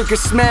 that's a crooked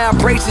smile.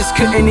 Braces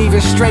couldn't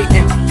even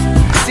straighten.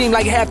 Seem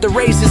like half the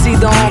race is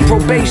either on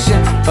probation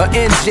or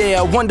in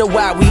jail. Wonder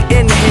why we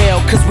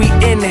inhale, cause we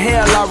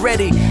inhale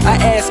already. I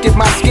ask if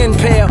my skin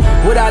pale,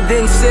 would I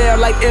then sell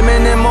like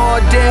Eminem or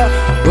Adele?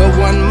 Well,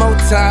 one more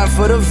time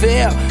for the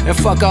veil, and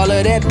fuck all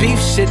of that beef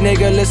shit,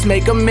 nigga, let's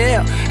make a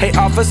meal. Hey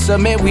officer,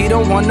 man, we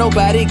don't want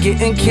nobody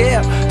getting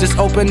killed. Just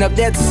open up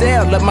that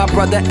cell, let my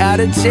brother out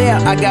of jail.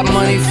 I got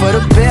money for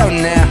the bail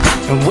now,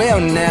 and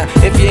well now,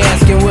 if you're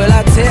asking will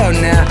I tell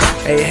now?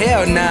 Hey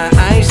hell nah,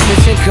 I ain't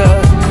snitching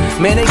cuz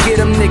man, they get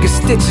them niggas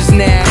stitches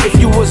now. If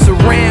you was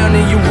around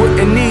and you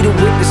wouldn't need a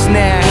witness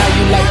now. How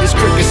you like this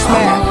crooked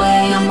smile?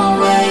 I'm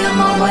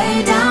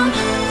away down.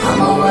 I'm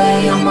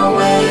away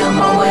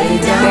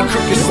down. That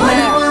crooked You were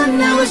smile. the one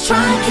that was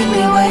trying to keep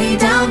me way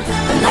down,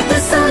 but like the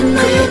sun,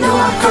 no, you know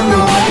I'm from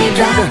away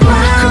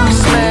background. Crooked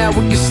smile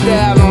with your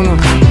style on them.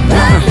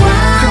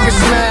 Crooked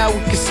smile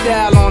with your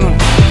style on them.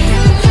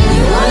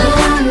 You were the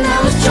one that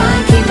was trying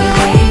to keep me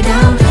way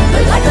down,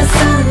 but like the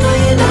sun, no,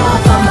 you know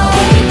I'm from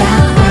away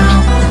background.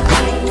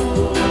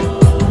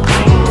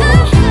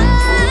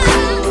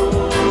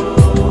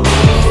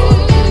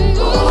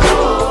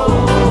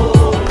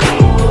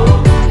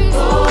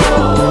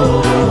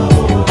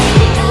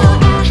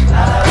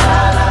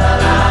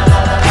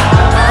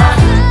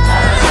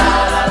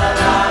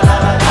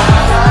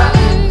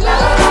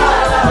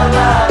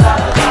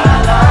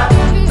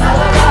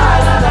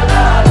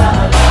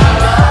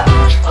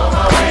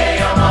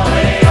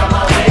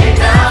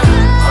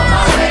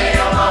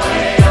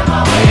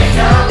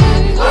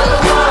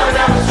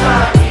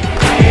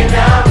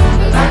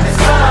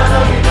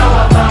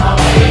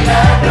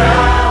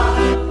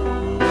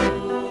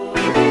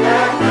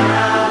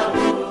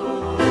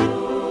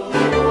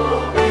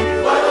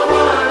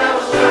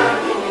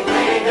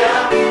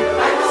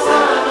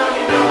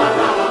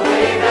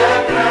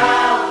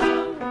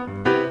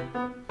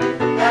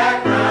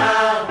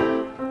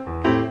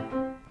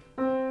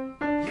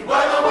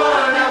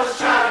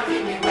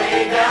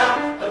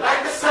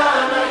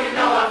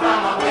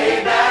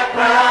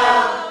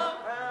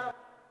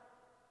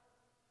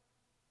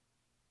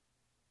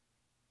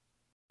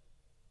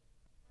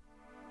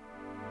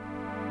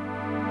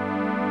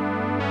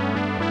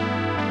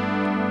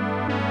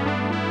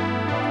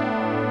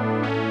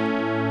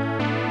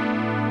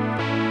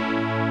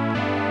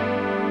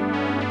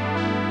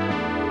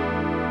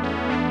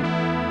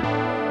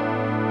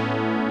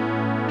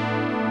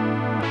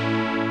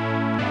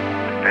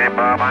 Hey,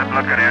 Bob, I'm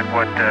looking at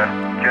what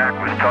Jack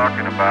was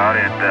talking about,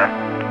 and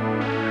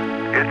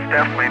it's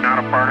definitely not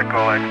a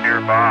particle that's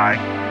nearby.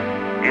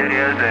 It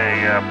is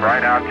a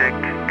bright object,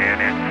 and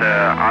it's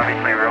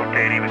obviously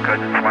rotating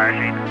because it's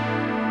flashing.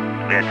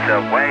 It's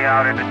way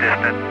out in the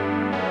distance,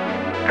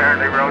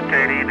 apparently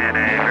rotating in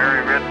a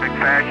very rhythmic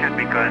fashion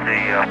because the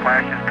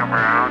flashes come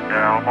around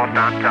almost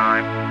on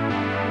time.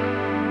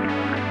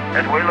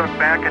 As we look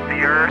back at the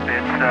Earth,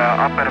 it's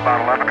up at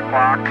about 11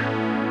 o'clock,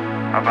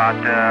 about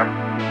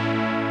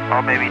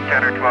maybe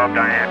 10 or 12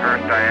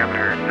 Earth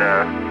diameters.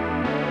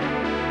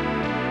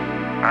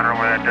 I don't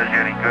know whether that does you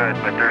any good,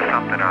 but there's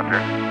something out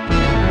there.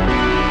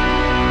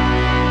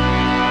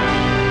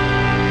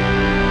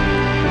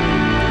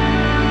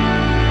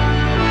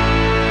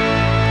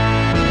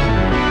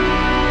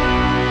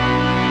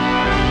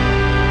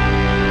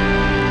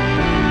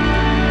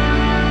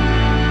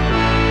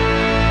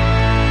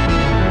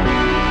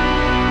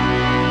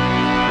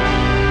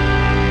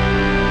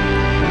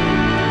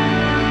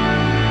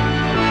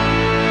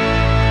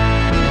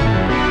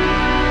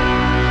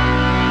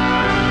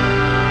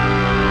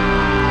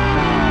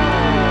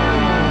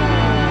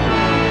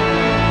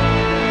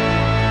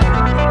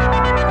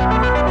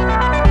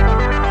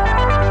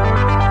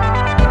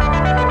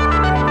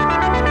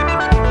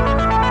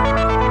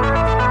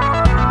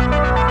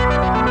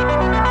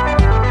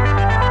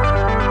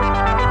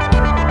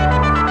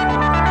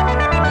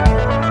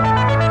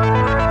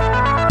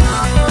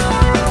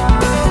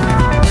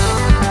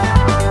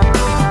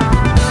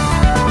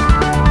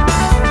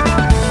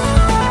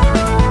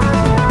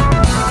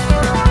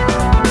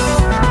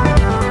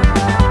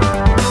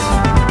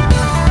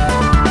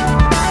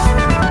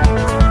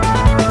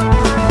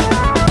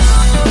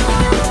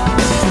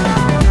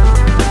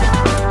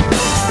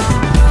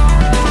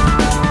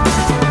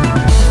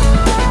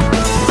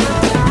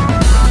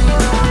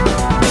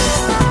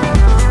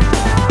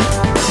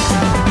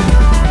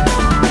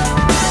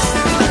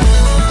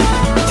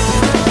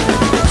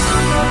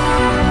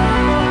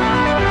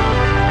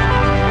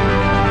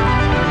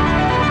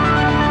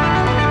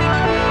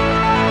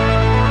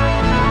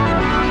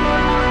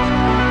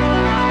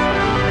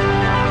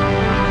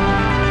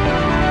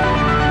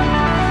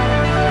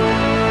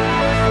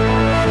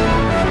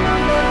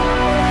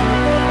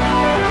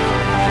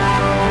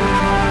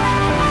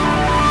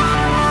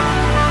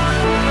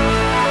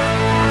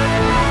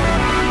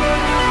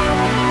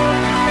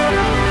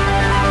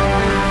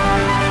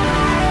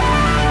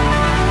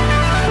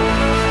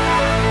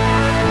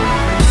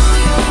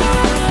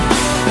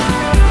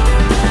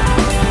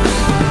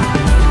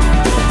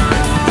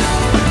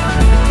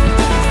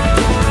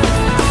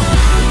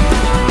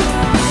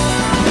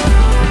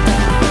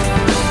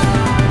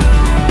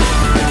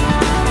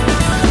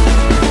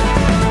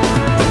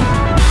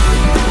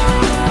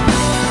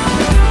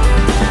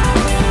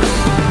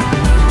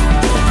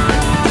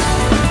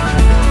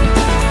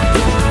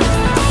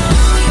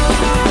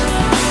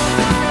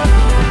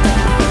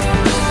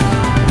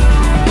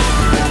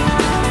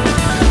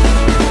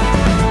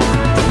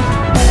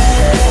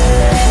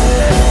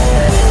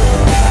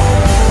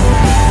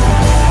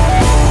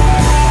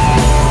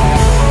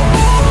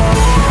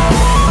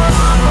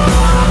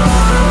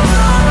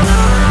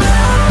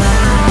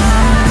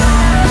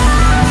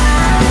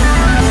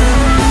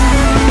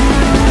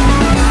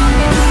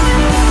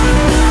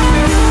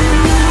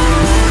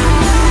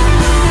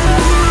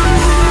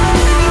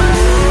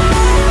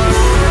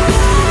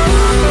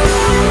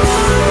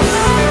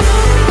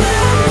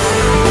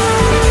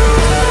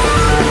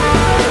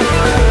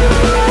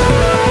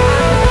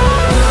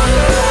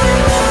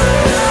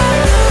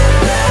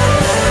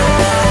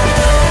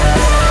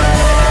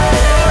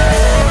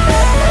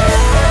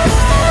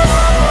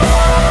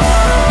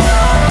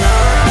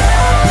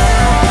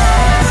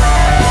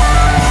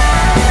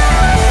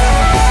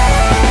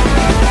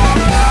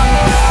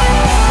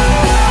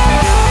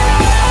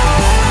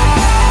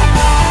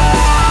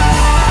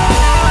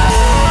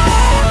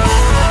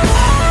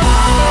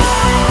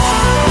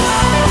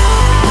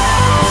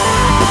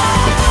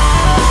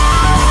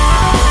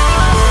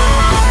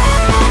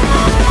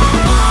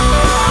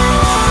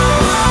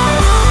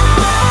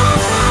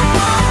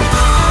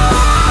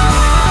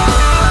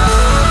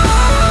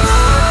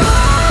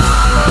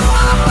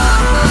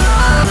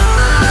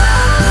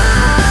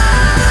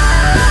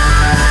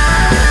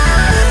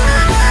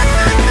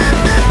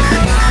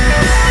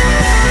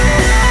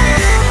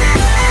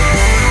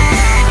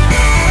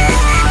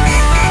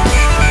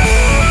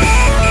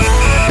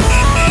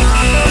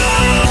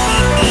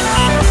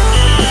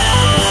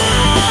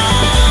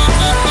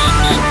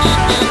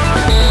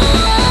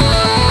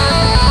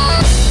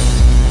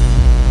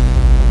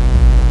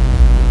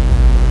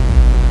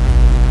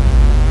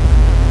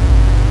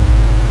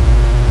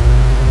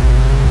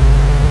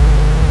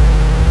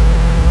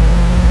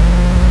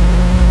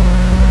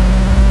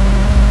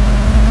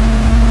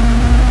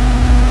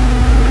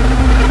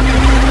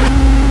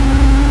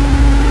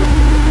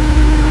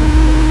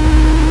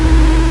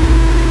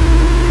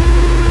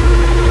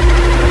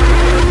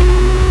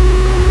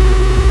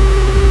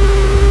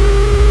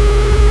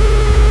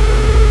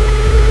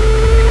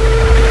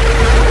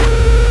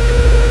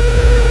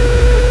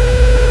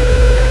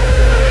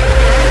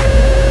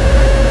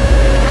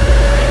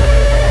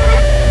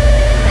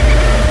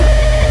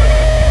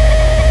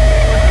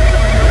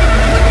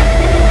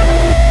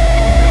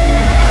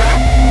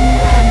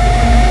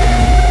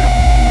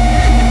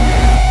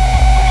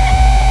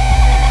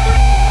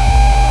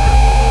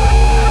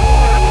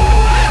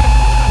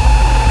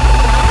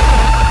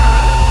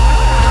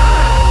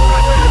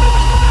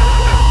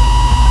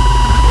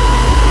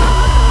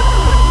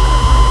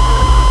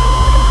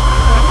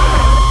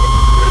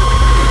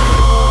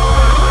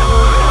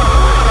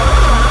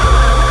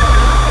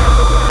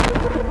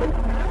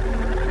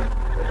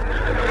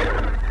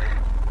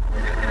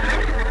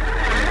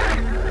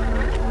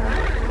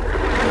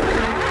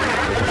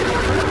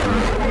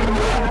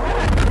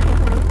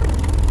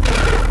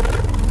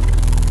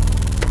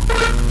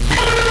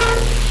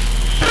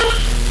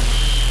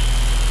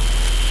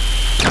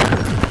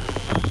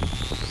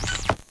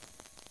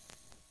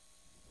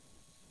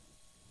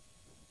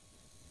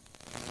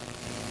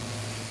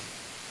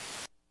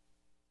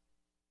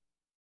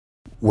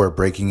 We're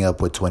breaking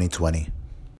up with 2020.